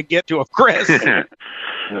here who want to get to a Chris.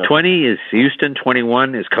 20 is Houston.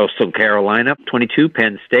 21 is Coastal Carolina. 22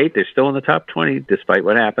 Penn State. They're still in the top 20 despite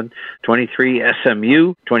what happened. 23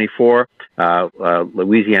 SMU. 24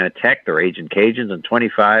 Louisiana Tech. They're Agent Cajuns. And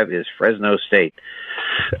 25 is Fresno State.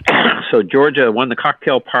 So Georgia won the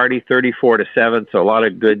cocktail party 34-7. So a lot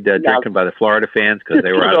of good drinking by the Florida fans because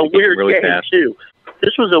they were out of the game really fast. Too.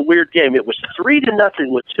 This was a weird game. It was 3-0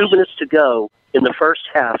 with 2 minutes to go in the first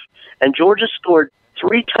half, and Georgia scored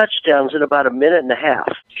 3 touchdowns in about a minute and a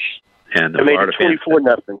half. And the Florida fans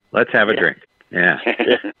 24-0. Let's have a drink. Yeah.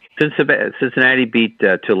 Cincinnati beat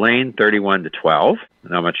Tulane 31-12.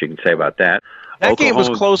 Not much you can say about that. That game was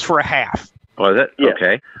close for a half. Was it? Yeah.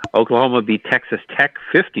 Okay. Oklahoma beat Texas Tech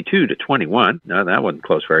 52-21. No, that wasn't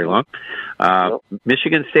close very long.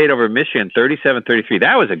 Michigan State over Michigan 37-33.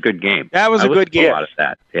 That was a good game. That was a good game. A lot of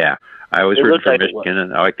that. Yeah. I was rooting for Michigan,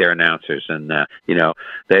 and I like their announcers. And, they're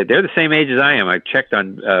the same age as I am. I checked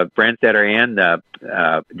on Brandstetter and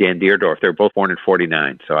Dan Deerdorf. They're both born in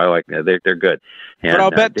 49, so I like they're good. And, but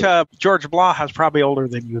I'll bet George Blah is probably older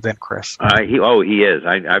than you then, Chris. He is.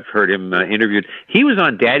 I've heard him interviewed. He was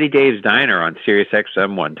on Daddy Dave's Diner on Sirius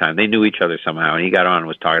XM one time. They knew each other somehow, and he got on and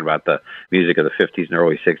was talking about the music of the 50s and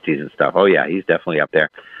early 60s and stuff. Oh, yeah, he's definitely up there.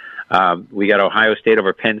 We got Ohio State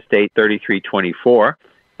over Penn State 33-24.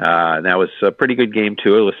 That was a pretty good game,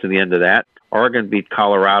 too. Listen to the end of that. Oregon beat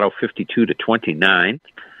Colorado 52-29.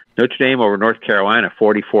 Notre Dame over North Carolina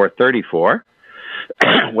 44-34.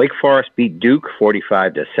 Wake Forest beat Duke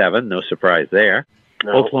 45-7. No surprise there.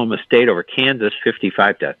 No. Oklahoma State over Kansas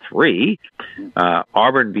 55-3.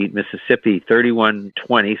 Auburn beat Mississippi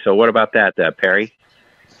 31-20. So what about that, Perry?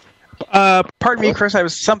 Pardon me, Chris.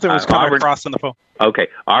 Something was coming across on the phone. Okay.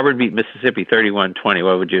 Auburn beat Mississippi 31-20.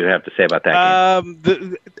 What would you have to say about that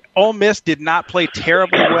game? Ole Miss did not play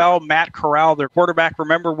terribly well. Matt Corral, their quarterback,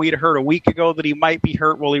 remember we'd heard a week ago that he might be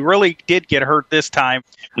hurt. Well, he really did get hurt this time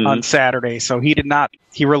on Saturday, so he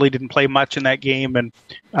really didn't play much in that game. And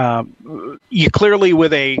you clearly,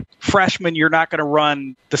 with a freshman, you're not going to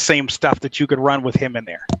run the same stuff that you could run with him in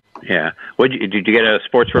there. Yeah. Did you get a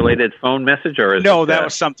sports-related phone message? No, that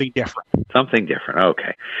was something different. Something different.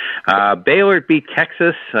 Okay. Baylor beat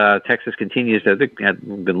Texas. Texas continues to have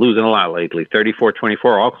been losing a lot lately.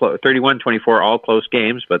 34-24, 31-24, all close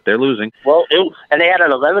games, but they're losing. Well, and they had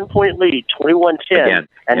an 11-point lead, 21-10,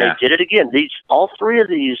 and they did it again. All three of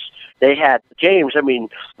these, they had games. I mean,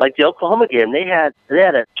 like the Oklahoma game, they had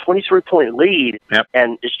a 23-point lead,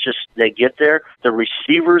 and it's just they get there. The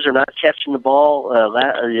receivers are not catching the ball.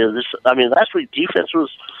 Last week defense was.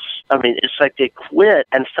 I mean, it's like they quit,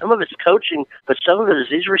 and some of it's coaching, but some of it is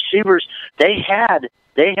these receivers. They had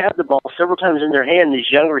the ball several times in their hand. These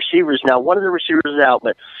young receivers. Now, one of the receivers is out,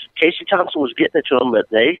 but Casey Thompson was getting it to them. But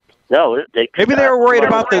they maybe they were worried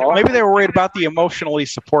about the emotionally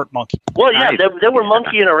support monkey. Well, yeah, they were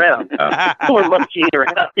monkeying around. They were monkeying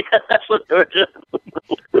around. Yeah, that's what they were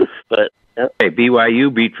doing. But. Okay,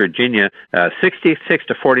 BYU beat Virginia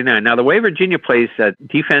 66-49. Now, the way Virginia plays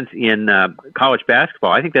defense in college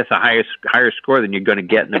basketball, I think that's a higher score than you're going to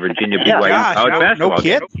get in the Virginia BYU college basketball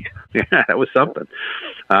game. Yeah, that was something.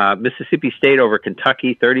 Mississippi State over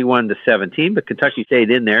Kentucky 31-17, but Kentucky stayed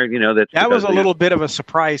in there. That was a little bit of a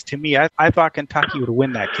surprise to me. I thought Kentucky would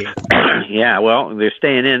win that game. Yeah, well, they're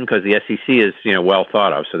staying in because the SEC is well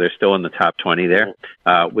thought of, so they're still in the top 20 there.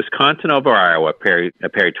 Wisconsin over Iowa, Perry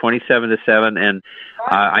 27-7, and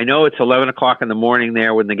I know it's 11 o'clock in the morning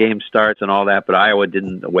there when the game starts and all that, but Iowa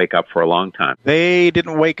didn't wake up for a long time. They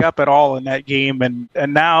didn't wake up at all in that game, and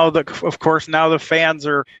now the fans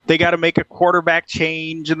they got to make a quarterback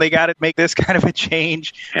change and they got to make this kind of a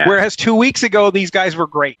change. Yeah. Whereas 2 weeks ago these guys were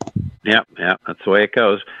great. Yeah, that's the way it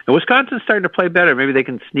goes. And Wisconsin's starting to play better. Maybe they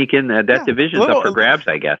can sneak in. That division's up for grabs,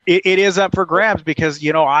 I guess. It is up for grabs because,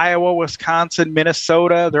 Iowa, Wisconsin,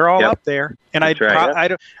 Minnesota, they're all up there. And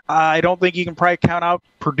I don't think you can probably count out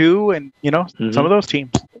Purdue and, some of those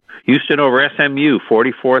teams. Houston over SMU,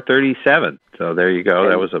 44-37. So there you go.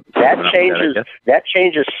 That was that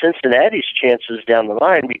changes Cincinnati's chances down the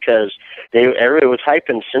line because everybody was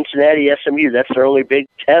hyping Cincinnati, SMU. That's their only big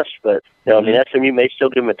test, but SMU may still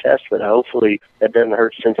give them a test, but hopefully that doesn't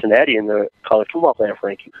hurt Cincinnati in the college football playoff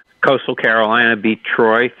ranking. Coastal Carolina beat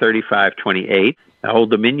Troy 35-28.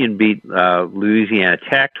 Old Dominion beat Louisiana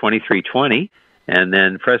Tech 23-20. And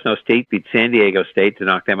then Fresno State beat San Diego State to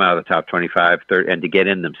knock them out of the top 25 and to get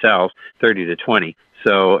in themselves 30-20.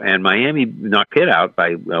 So, and Miami knocked Pitt out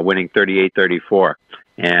by winning 38-34.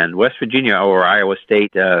 And West Virginia over Iowa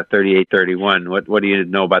State 38-31. What do you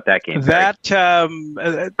know about that game? That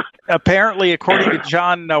apparently, according to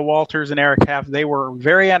John Walters and Eric Haff, they were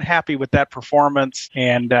very unhappy with that performance,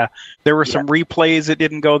 and there were some replays that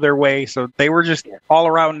didn't go their way. So they were just all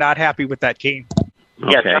around not happy with that game.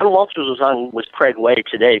 Yeah, okay. John Walters was on with Craig Way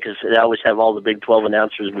today because they always have all the Big 12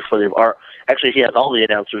 announcers before they are. Actually, he has all the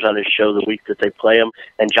announcers on his show the week that they play him,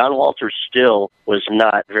 and John Walters still was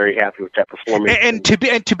not very happy with that performance. And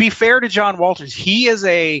to be fair to John Walters, he is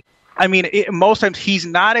most times he's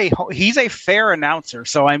a fair announcer.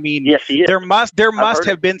 So yes, he is. There must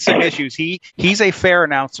have been some issues. He's a fair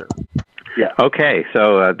announcer. Yeah. Okay,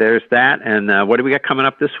 so there's that, and what do we got coming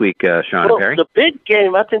up this week, Sean Perry? The big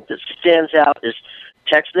game I think that stands out is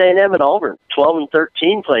Texas A&M and Auburn,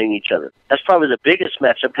 12-13 playing each other. That's probably the biggest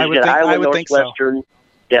matchup because you got Iowa Northwestern,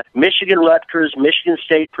 Michigan Rutgers, Michigan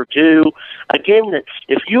State, Purdue. A game that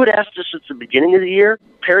if you had asked us at the beginning of the year,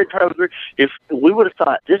 Perry probably if we would have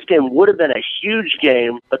thought this game would have been a huge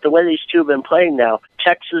game, but the way these two have been playing now,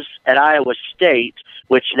 Texas at Iowa State,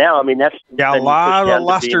 which now that's a lot of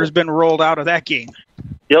luster has been rolled out of that game.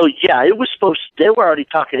 Oh, yeah, it was they were already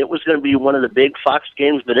talking it was going to be one of the big Fox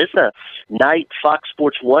games, but it's a night Fox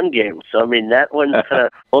Sports 1 game. So, that one's kind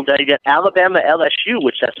of, well, you got Alabama, LSU,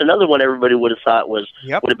 which that's another one everybody would have thought would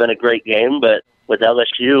have been a great game, but with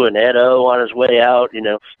LSU and Ed O on his way out,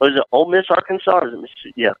 was it Ole Miss, Arkansas? Or was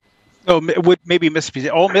it yeah. Oh, maybe Mississippi.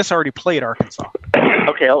 Ole Miss already played Arkansas.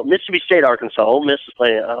 Okay, Mississippi State, Arkansas. Ole Miss is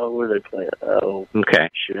playing. Oh, where are they playing? Oh, okay.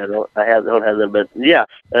 Shoot, I don't have them, but yeah,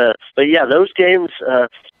 those games.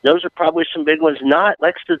 Those are probably some big ones. Not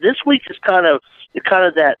like so. This week is kind of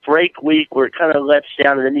that break week where it kind of lets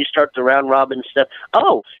down, and then you start the round robin stuff.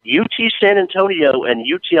 Oh, UT San Antonio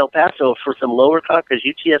and UT El Paso for some lower because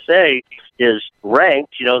UTSA is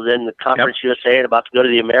ranked. Then the Conference USA and about to go to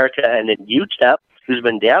the America, and then UTEP, who's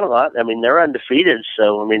been down a lot. They're undefeated.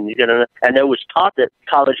 So, and it was taught that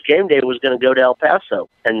College Game Day was going to go to El Paso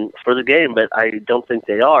and for the game, but I don't think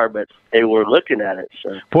they are, but they were looking at it.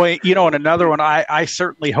 So, boy, and another one, I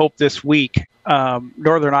certainly hope this week,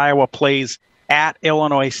 Northern Iowa plays at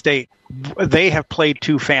Illinois State. They have played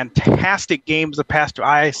two fantastic games the past two.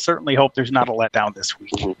 I certainly hope there's not a letdown this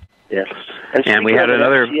week. Yes. And we had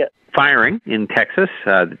another firing in Texas.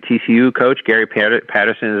 The TCU coach, Gary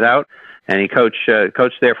Patterson, is out. And he coached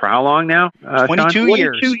there for how long now? 22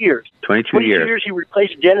 years. 22 years. He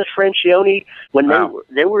replaced Dennis Francione when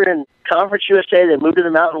they were in Conference USA. They moved to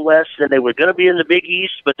the Mountain West, and they were going to be in the Big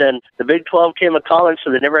East, but then the Big 12 came a-calling,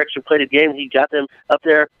 so they never actually played a game. He got them up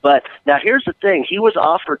there. But now here's the thing. He was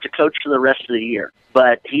offered to coach for the rest of the year,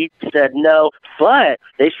 but he said no. But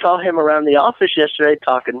they saw him around the office yesterday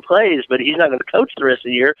talking plays, but he's not going to coach the rest of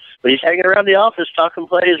the year, but he's hanging around the office talking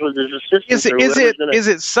plays with his assistant. Is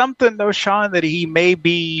it something, though, Sean, that he may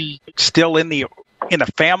be still in a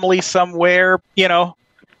family somewhere,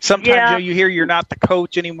 Sometimes you hear you're not the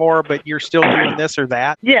coach anymore, but you're still doing this or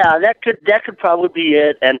that. Yeah, that could probably be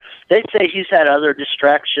it. And they say he's had other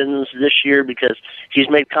distractions this year because he's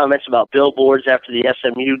made comments about billboards after the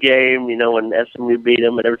SMU game, when SMU beat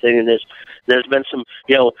him and everything. And there's been some,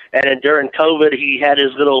 and then during COVID, he had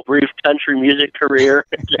his little brief country music career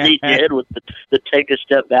that he did with the Take a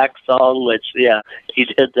Step Back song, which, he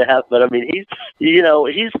did that. But,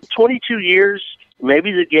 he's 22 years.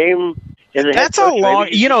 Maybe the game... That's a long,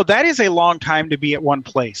 that is a long time to be at one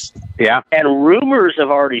place. Yeah. And rumors have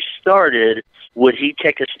already started. Would he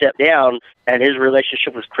take a step down? And his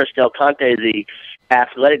relationship with Chris Del Conte, the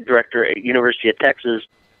athletic director at University of Texas,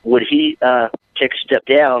 would he take a step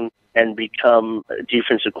down and become a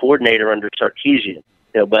defensive coordinator under Sarkisian?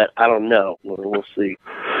 But I don't know. We'll see.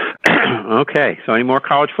 Okay. So any more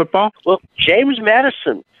college football? Well, James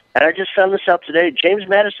Madison. And I just found this out today. James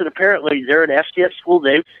Madison, apparently, they're an FCS school.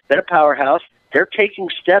 They've been a powerhouse. they're taking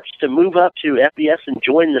steps to move up to FBS and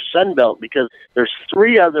join the Sun Belt, because there's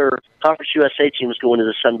 3 other Conference USA teams going to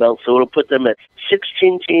the Sun Belt, so it'll put them at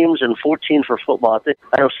 16 teams and 14 for football.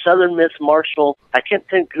 I know Southern Miss, Marshall, I can't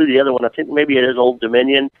think who the other one, I think maybe it is Old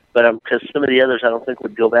Dominion, but because some of the others I don't think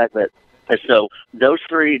would go back, but so those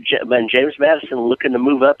 3, and James Madison looking to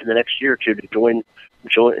move up in the next year or two to join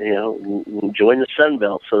the Sun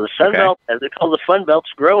Belt. So the Sun Belt, as they call the Fun Belt's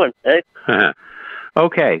growing. Eh?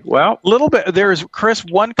 Okay, well, little bit. There's Chris,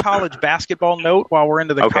 one college basketball note while we're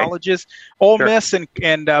into the colleges. Ole Miss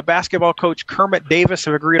and basketball coach Kermit Davis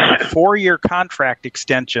have agreed on a 4-year contract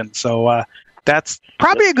extension. So that's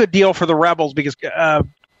probably a good deal for the Rebels, because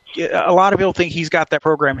a lot of people think he's got that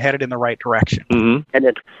program headed in the right direction. Mm-hmm.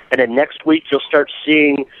 And then next week you'll start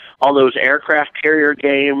seeing all those aircraft carrier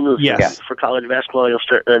games for college basketball. You'll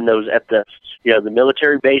start and those at the the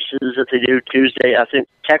military bases that they do Tuesday. I think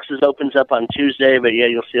Texas opens up on Tuesday, but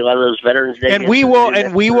you'll see a lot of those Veterans Day. And we will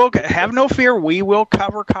have no fear. We will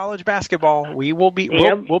cover college basketball. We will be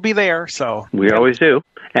we'll be there. So we always do.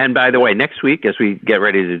 And by the way, next week, as we get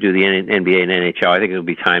ready to do the NBA and NHL, I think it'll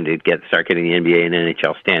be time to start getting the NBA and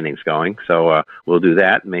NHL standings going. So we'll do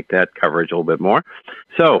that and make that coverage a little bit more.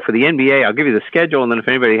 So for the NBA, I'll give you the schedule, and then if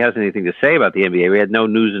anybody has anything to say about the NBA, we had no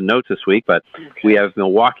news and notes this week, but we have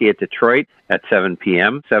Milwaukee at Detroit at 7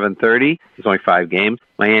 p.m., 7:30. There's only 5 games.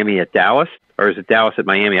 Miami at Dallas. Or is it Dallas at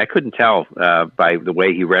Miami? I couldn't tell by the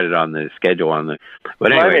way he read it on the schedule.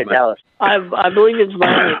 But anyway, Miami at Dallas. I believe it's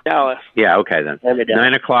Miami at Dallas. Yeah, okay then.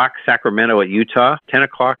 9 o'clock, Sacramento at Utah. 10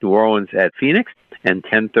 o'clock, New Orleans at Phoenix. And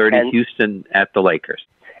 10:30, Houston at the Lakers.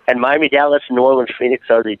 And Miami, Dallas, New Orleans, Phoenix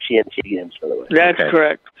are the TNT games, by the way. That's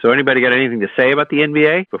correct. So anybody got anything to say about the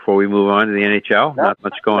NBA before we move on to the NHL? Not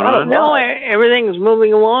much going on? No, everything's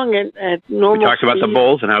moving along at normal. We talked about the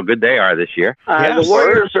Bulls and how good they are this year.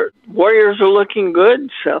 The Warriors are looking good.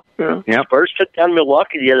 So yeah. Spurs took down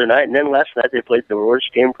Milwaukee the other night, and then last night they played the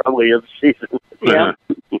worst game probably of the season. Yeah.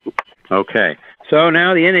 Okay. So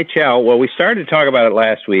now the NHL, well, we started to talk about it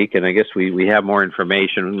last week, and I guess we have more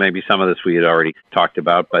information. Maybe some of this we had already talked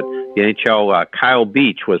about, but the NHL, Kyle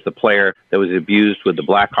Beach was the player that was abused with the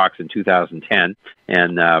Blackhawks in 2010,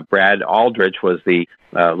 and Brad Aldrich was the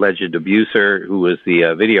alleged abuser who was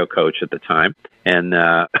the video coach at the time, and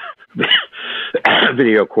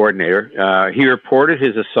video coordinator. He reported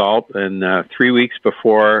his assault, and 3 weeks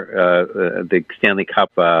before the Stanley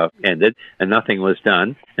Cup ended, and nothing was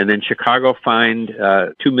done. And then Chicago fined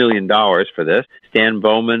 $2 million for this. Stan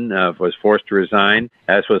Bowman was forced to resign,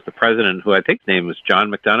 as was the president, who I think his name was John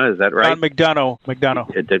McDonough. Is that right? John McDonough. McDonough.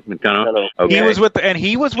 Okay. He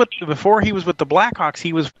was with before he was with the Blackhawks.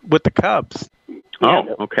 He was with the Cubs.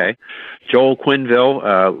 Oh, okay. Joel Quenneville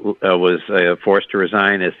was forced to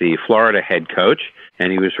resign as the Florida head coach,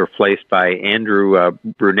 and he was replaced by Andrew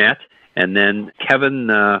Brunette. And then Kevin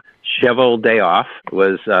Cheveldayoff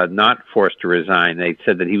was not forced to resign. They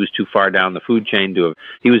said that he was too far down the food chain to have.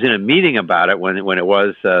 He was in a meeting about it when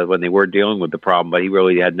they were dealing with the problem, but he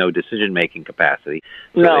really had no decision making capacity.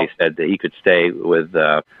 So they said that he could stay with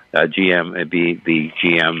GM, be the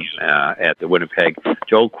GM at the Winnipeg.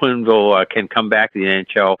 Joel Quenneville can come back to the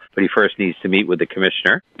NHL, but he first needs to meet with the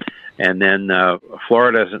commissioner. And then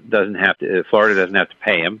Florida doesn't have to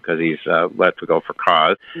pay him because he's let to go for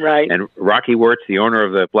cause. Right. And Rocky Wirtz, the owner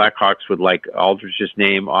of the Blackhawks, would like Aldrich's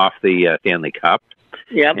name off the Stanley Cup.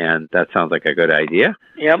 Yep. And that sounds like a good idea.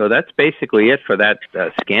 Yep. So that's basically it for that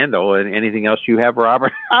scandal. And anything else you have,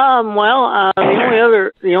 Robert? The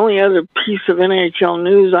only other piece of NHL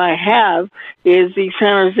news I have is the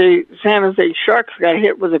San Jose Sharks got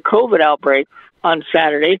hit with a COVID outbreak on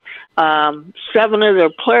Saturday. 7 of their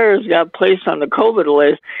players got placed on the COVID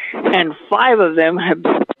list, and 5 of them have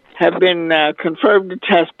been confirmed to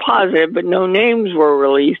test positive, but no names were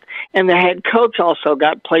released. And the head coach also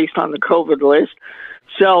got placed on the COVID list.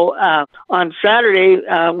 So on Saturday,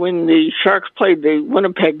 when the Sharks played the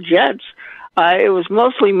Winnipeg Jets, it was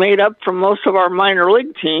mostly made up from most of our minor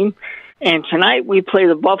league team. And tonight we play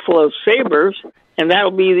the Buffalo Sabres, and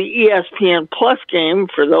that'll be the ESPN Plus game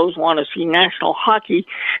for those who want to see national hockey.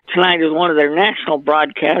 Tonight is one of their national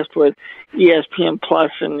broadcasts with ESPN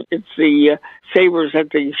Plus, and it's the Sabres at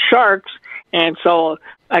the Sharks. And so,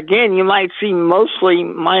 again, you might see mostly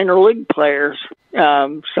minor league players.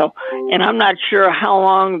 And I'm not sure how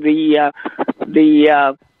long the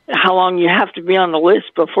how long you have to be on the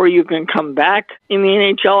list before you can come back in the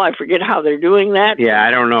NHL. I forget how they're doing that. Yeah,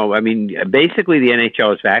 I don't know. I mean, basically the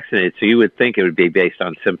NHL is vaccinated, so you would think it would be based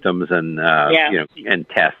on symptoms and and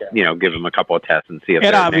tests. Give them a couple of tests and see if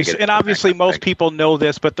they're negative. And obviously, most people know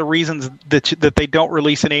this, but the reasons that they don't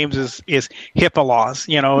release the names is HIPAA laws.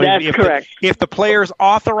 That's correct. If the players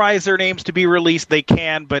authorize their names to be released, they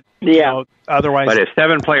can, but otherwise. But if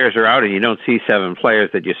 7 players are out and you don't see 7 players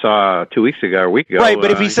that you saw 2 weeks ago or a week ago, right?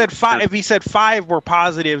 But if he said 5, were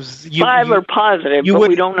positives, 5 are positive, but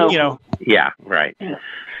we don't know. Yeah, right.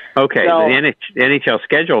 Okay, So- the NHL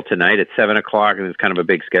schedule tonight at 7 o'clock, and it's kind of a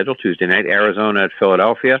big schedule. Tuesday night, Arizona at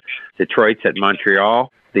Philadelphia, Detroit's at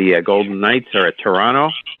Montreal, the Golden Knights are at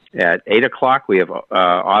Toronto. At 8 o'clock, we have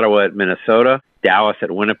Ottawa at Minnesota, Dallas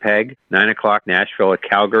at Winnipeg, 9 o'clock, Nashville at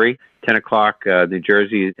Calgary, 10 o'clock, New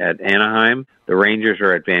Jersey at Anaheim. The Rangers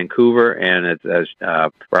are at Vancouver, and as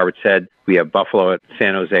Robert said, we have Buffalo at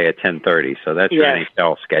San Jose at 10:30. So that's your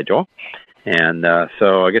NHL schedule. And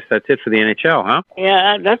so I guess that's it for the NHL, huh?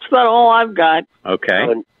 Yeah, that's about all I've got.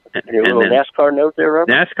 Okay. Any little NASCAR note there,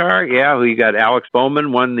 Robert? NASCAR, yeah, we got Alex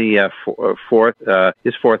Bowman won the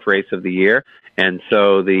his fourth race of the year, and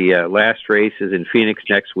so the last race is in Phoenix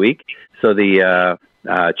next week. So the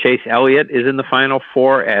Chase Elliott is in the Final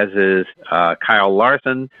Four, as is Kyle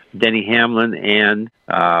Larson, Denny Hamlin, and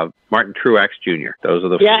Martin Truex Jr. Those are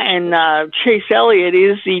the and Chase Elliott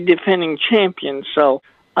is the defending champion. So,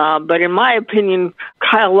 but in my opinion,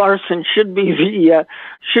 Kyle Larson should be the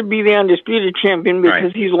undisputed champion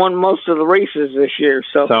because he's won most of the races this year.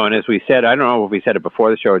 So, and as we said, I don't know if we said it before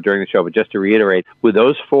the show or during the show, but just to reiterate, with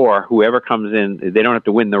those 4, whoever comes in, they don't have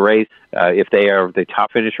to win the race. If they are the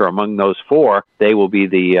top finisher among those 4, they will be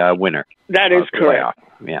the winner. That is correct.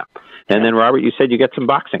 Yeah. And then, Robert, you said you get some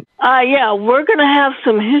boxing. We're going to have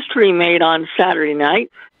some history made on Saturday night.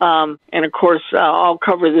 And, of course, I'll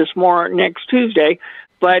cover this more next Tuesday.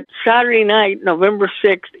 But Saturday night, November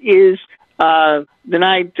 6th, is the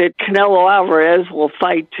night that Canelo Alvarez will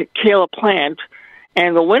fight Caleb Plant.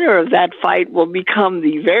 And the winner of that fight will become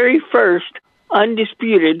the very first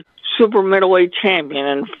undisputed super middleweight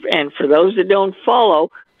champion. And for those that don't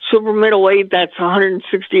follow, super middleweight, that's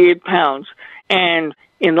 168 pounds. And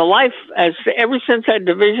in the life, ever since that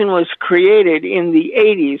division was created in the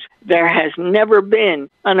 80s, there has never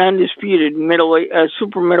been an undisputed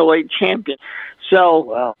super middleweight champion.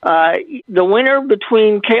 So the winner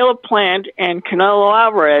between Caleb Plant and Canelo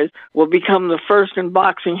Alvarez will become the first in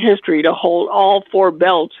boxing history to hold all 4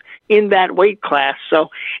 belts in that weight class. So,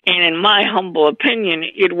 and in my humble opinion,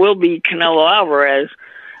 it will be Canelo Alvarez.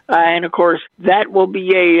 And of course, that will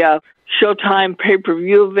be a Showtime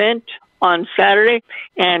pay-per-view event on Saturday.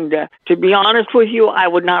 And to be honest with you, I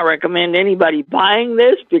would not recommend anybody buying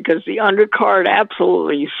this because the undercard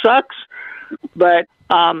absolutely sucks. But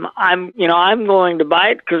I'm going to buy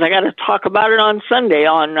it because I got to talk about it on Sunday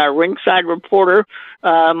on Ringside Reporter,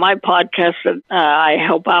 my podcast that I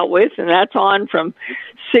help out with, and that's on from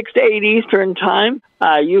 6 to 8 Eastern time.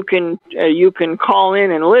 You can call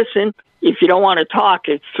in and listen. If you don't want to talk,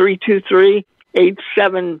 it's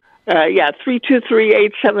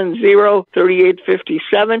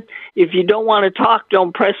 323-870-3857. If you don't want to talk,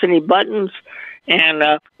 don't press any buttons,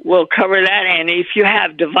 and we'll cover that. And if you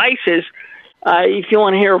have devices, if you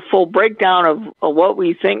want to hear a full breakdown of what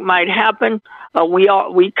we think might happen,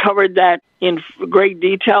 we covered that in great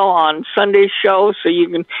detail on Sunday's show, so you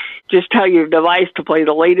can just tell your device to play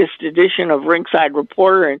the latest edition of Ringside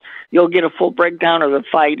Reporter, and you'll get a full breakdown of the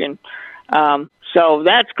fight. And so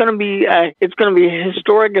that's going to be it's going to be a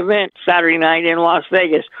historic event Saturday night in Las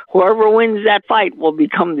Vegas. Whoever wins that fight will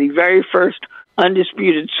become the very first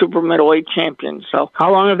undisputed super middleweight champion. So,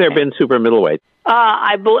 how long have there been super middleweight?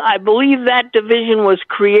 I believe that division was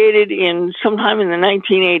created sometime in the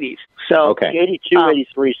 1980s. So 82,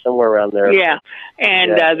 83, somewhere around there. Yeah,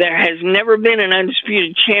 and there has never been an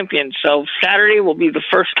undisputed champion. So Saturday will be the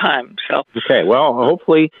first time. So well,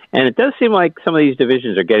 hopefully, and it does seem like some of these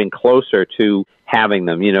divisions are getting closer to having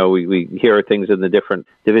them. You know, we hear things in the different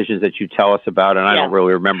divisions that you tell us about, and I don't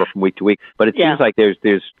really remember from week to week. But it seems like there's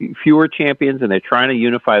fewer champions, and they're trying to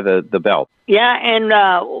unify the belt. Yeah, and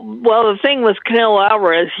the thing with Canelo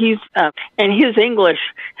Alvarez, he's and his English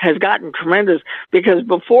has gotten tremendous because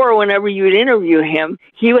before, whenever you'd interview him,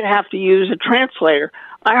 he would have to use a translator.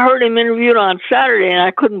 I heard him interviewed on Saturday, and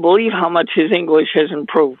I couldn't believe how much his English has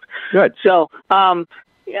improved. Good. So,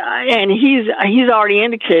 and he's already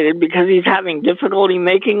indicated, because he's having difficulty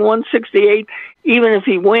making 168. Even if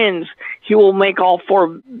he wins, he will make all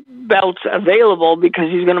 4 belts available, because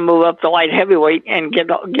he's going to move up to light heavyweight and get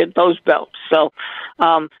those belts. So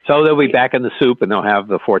they'll be back in the soup, and they'll have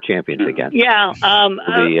the 4 champions again. Yeah,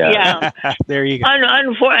 yeah. There you go.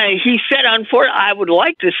 He said, unfortunately, I would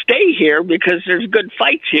like to stay here because there's good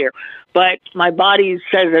fights here, but my body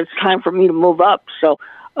says it's time for me to move up. So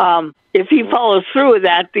if he follows through with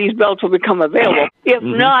that, these belts will become available. If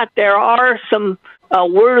not, there are some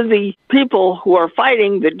worthy people who are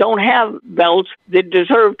fighting that don't have belts that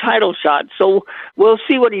deserve title shots. So we'll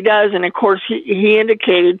see what he does. And of course, he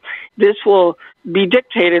indicated this will be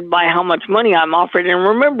dictated by how much money I'm offered. And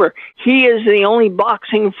remember, he is the only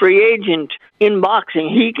boxing free agent in boxing.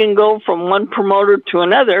 He can go from one promoter to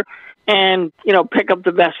another and, pick up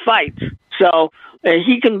the best fights. So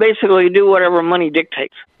he can basically do whatever money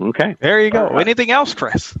dictates. Okay. There you go. Anything else,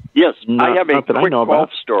 Chris? Yes, I have a quick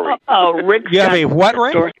golf story. Rick. You have a what,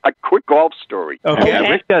 Rick? A quick golf story.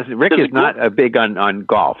 Okay. Rick is not big on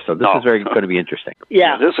golf, so this is going to be interesting.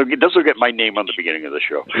 Yeah. This will get my name on the beginning of the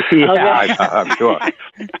show. Yeah, I'm sure.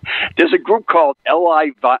 There's a group called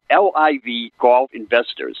LIV Golf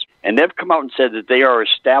Investors, and they've come out and said that they are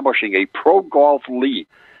establishing a pro golf league.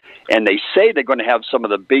 And they say they're going to have some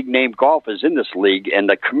of the big-name golfers in this league, and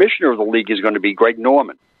the commissioner of the league is going to be Greg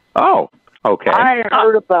Norman. Oh, okay. I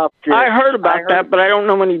heard about this. I heard about that, but I don't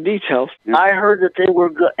know any details. I heard that they were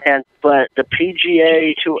good, but the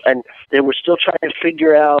PGA too, and they were still trying to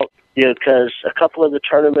figure out, because a couple of the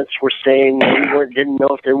tournaments were saying didn't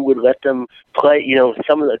know if they would let them play.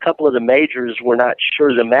 A couple of the majors were not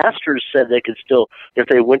sure. The Masters said they could still, if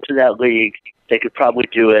they went to that league, they could probably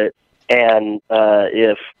do it. And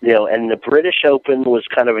and the British Open was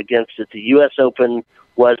kind of against it. The U.S. Open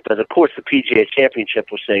was, but of course the PGA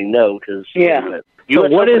Championship was saying no, because So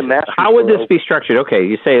how would this be structured? Okay,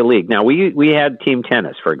 you say a league. Now we had team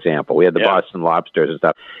tennis, for example. We had the Boston Lobsters and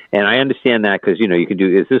stuff, and I understand that because you could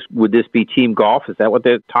do. Would this be team golf? Is that what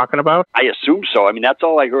they're talking about? I assume so. I mean, that's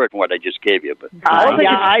all I heard from what I just gave you. But what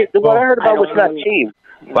I heard about was not team.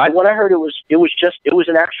 What? What I heard, it was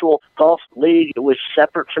an actual golf league. It was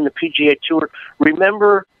separate from the PGA Tour.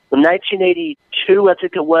 Remember, in 1982, I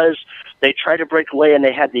think it was, they tried to break away and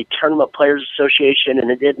they had the Tournament Players Association,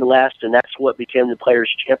 and it didn't last, and that's what became the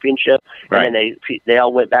Players Championship. Right. And then they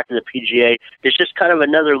all went back to the PGA. It's just kind of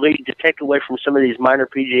another league to take away from some of these minor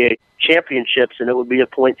PGA championships, and it would be a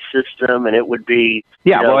point system, and it would be...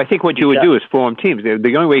 well, I think what you would do is form teams.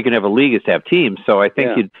 The only way you can have a league is to have teams, so I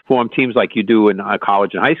think you'd form teams like you do in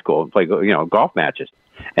college and high school and play golf matches.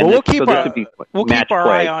 And we'll keep our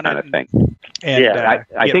eye on kind it. Of thing. And,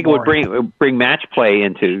 I think it would bring match play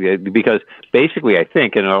into because basically I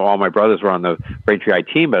think, and all my brothers were on the Braintree High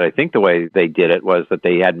team, but I think the way they did it was that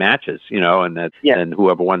they had matches, and that and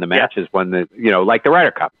whoever won the matches won the, like the Ryder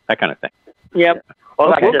Cup, that kind of thing. Yep.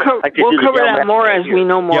 We'll cover that more as we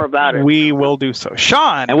know more about it. We will do so.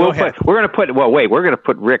 Sean, and we're going to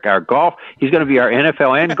put Rick, our golf. He's going to be our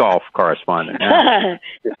NFL and golf correspondent.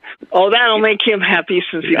 That'll make him happy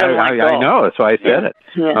since he doesn't like golf. I know, that's why I said it.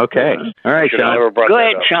 Yeah. Okay. All right, Sean. Go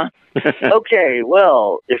ahead, Sean. Okay,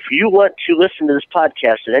 well, if you want to listen to this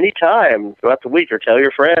podcast at any time throughout the week, or tell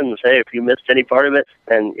your friends, hey, if you missed any part of it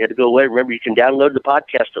and you had to go away, remember you can download the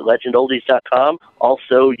podcast at legendoldies.com.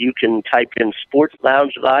 Also, you can type in Sports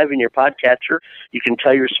Lounge Live in your podcatcher. You can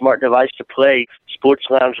tell your smart device to play Sports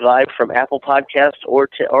Lounge Live from Apple Podcasts or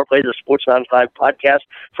play the Sports Lounge Live podcast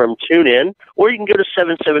from TuneIn, or you can go to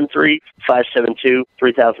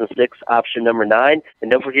 773-572-3006, option number 9. And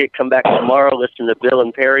don't forget, come back tomorrow, listen to Bill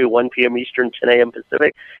and Perry, 1 p.m. Eastern, 10 a.m.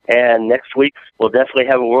 Pacific. And next week, we'll definitely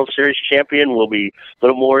have a World Series champion. We'll be a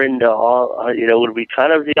little more into it'll be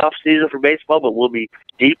kind of the off season for baseball, but we'll be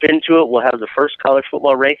deep into it. We'll have the first college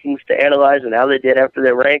football rankings to analyze and how they did after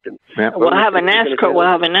their rank. And we'll have a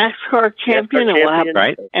NASCAR champion,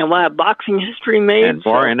 and we'll have boxing history made. And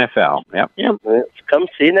more NFL. Yep. Come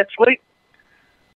see you next week.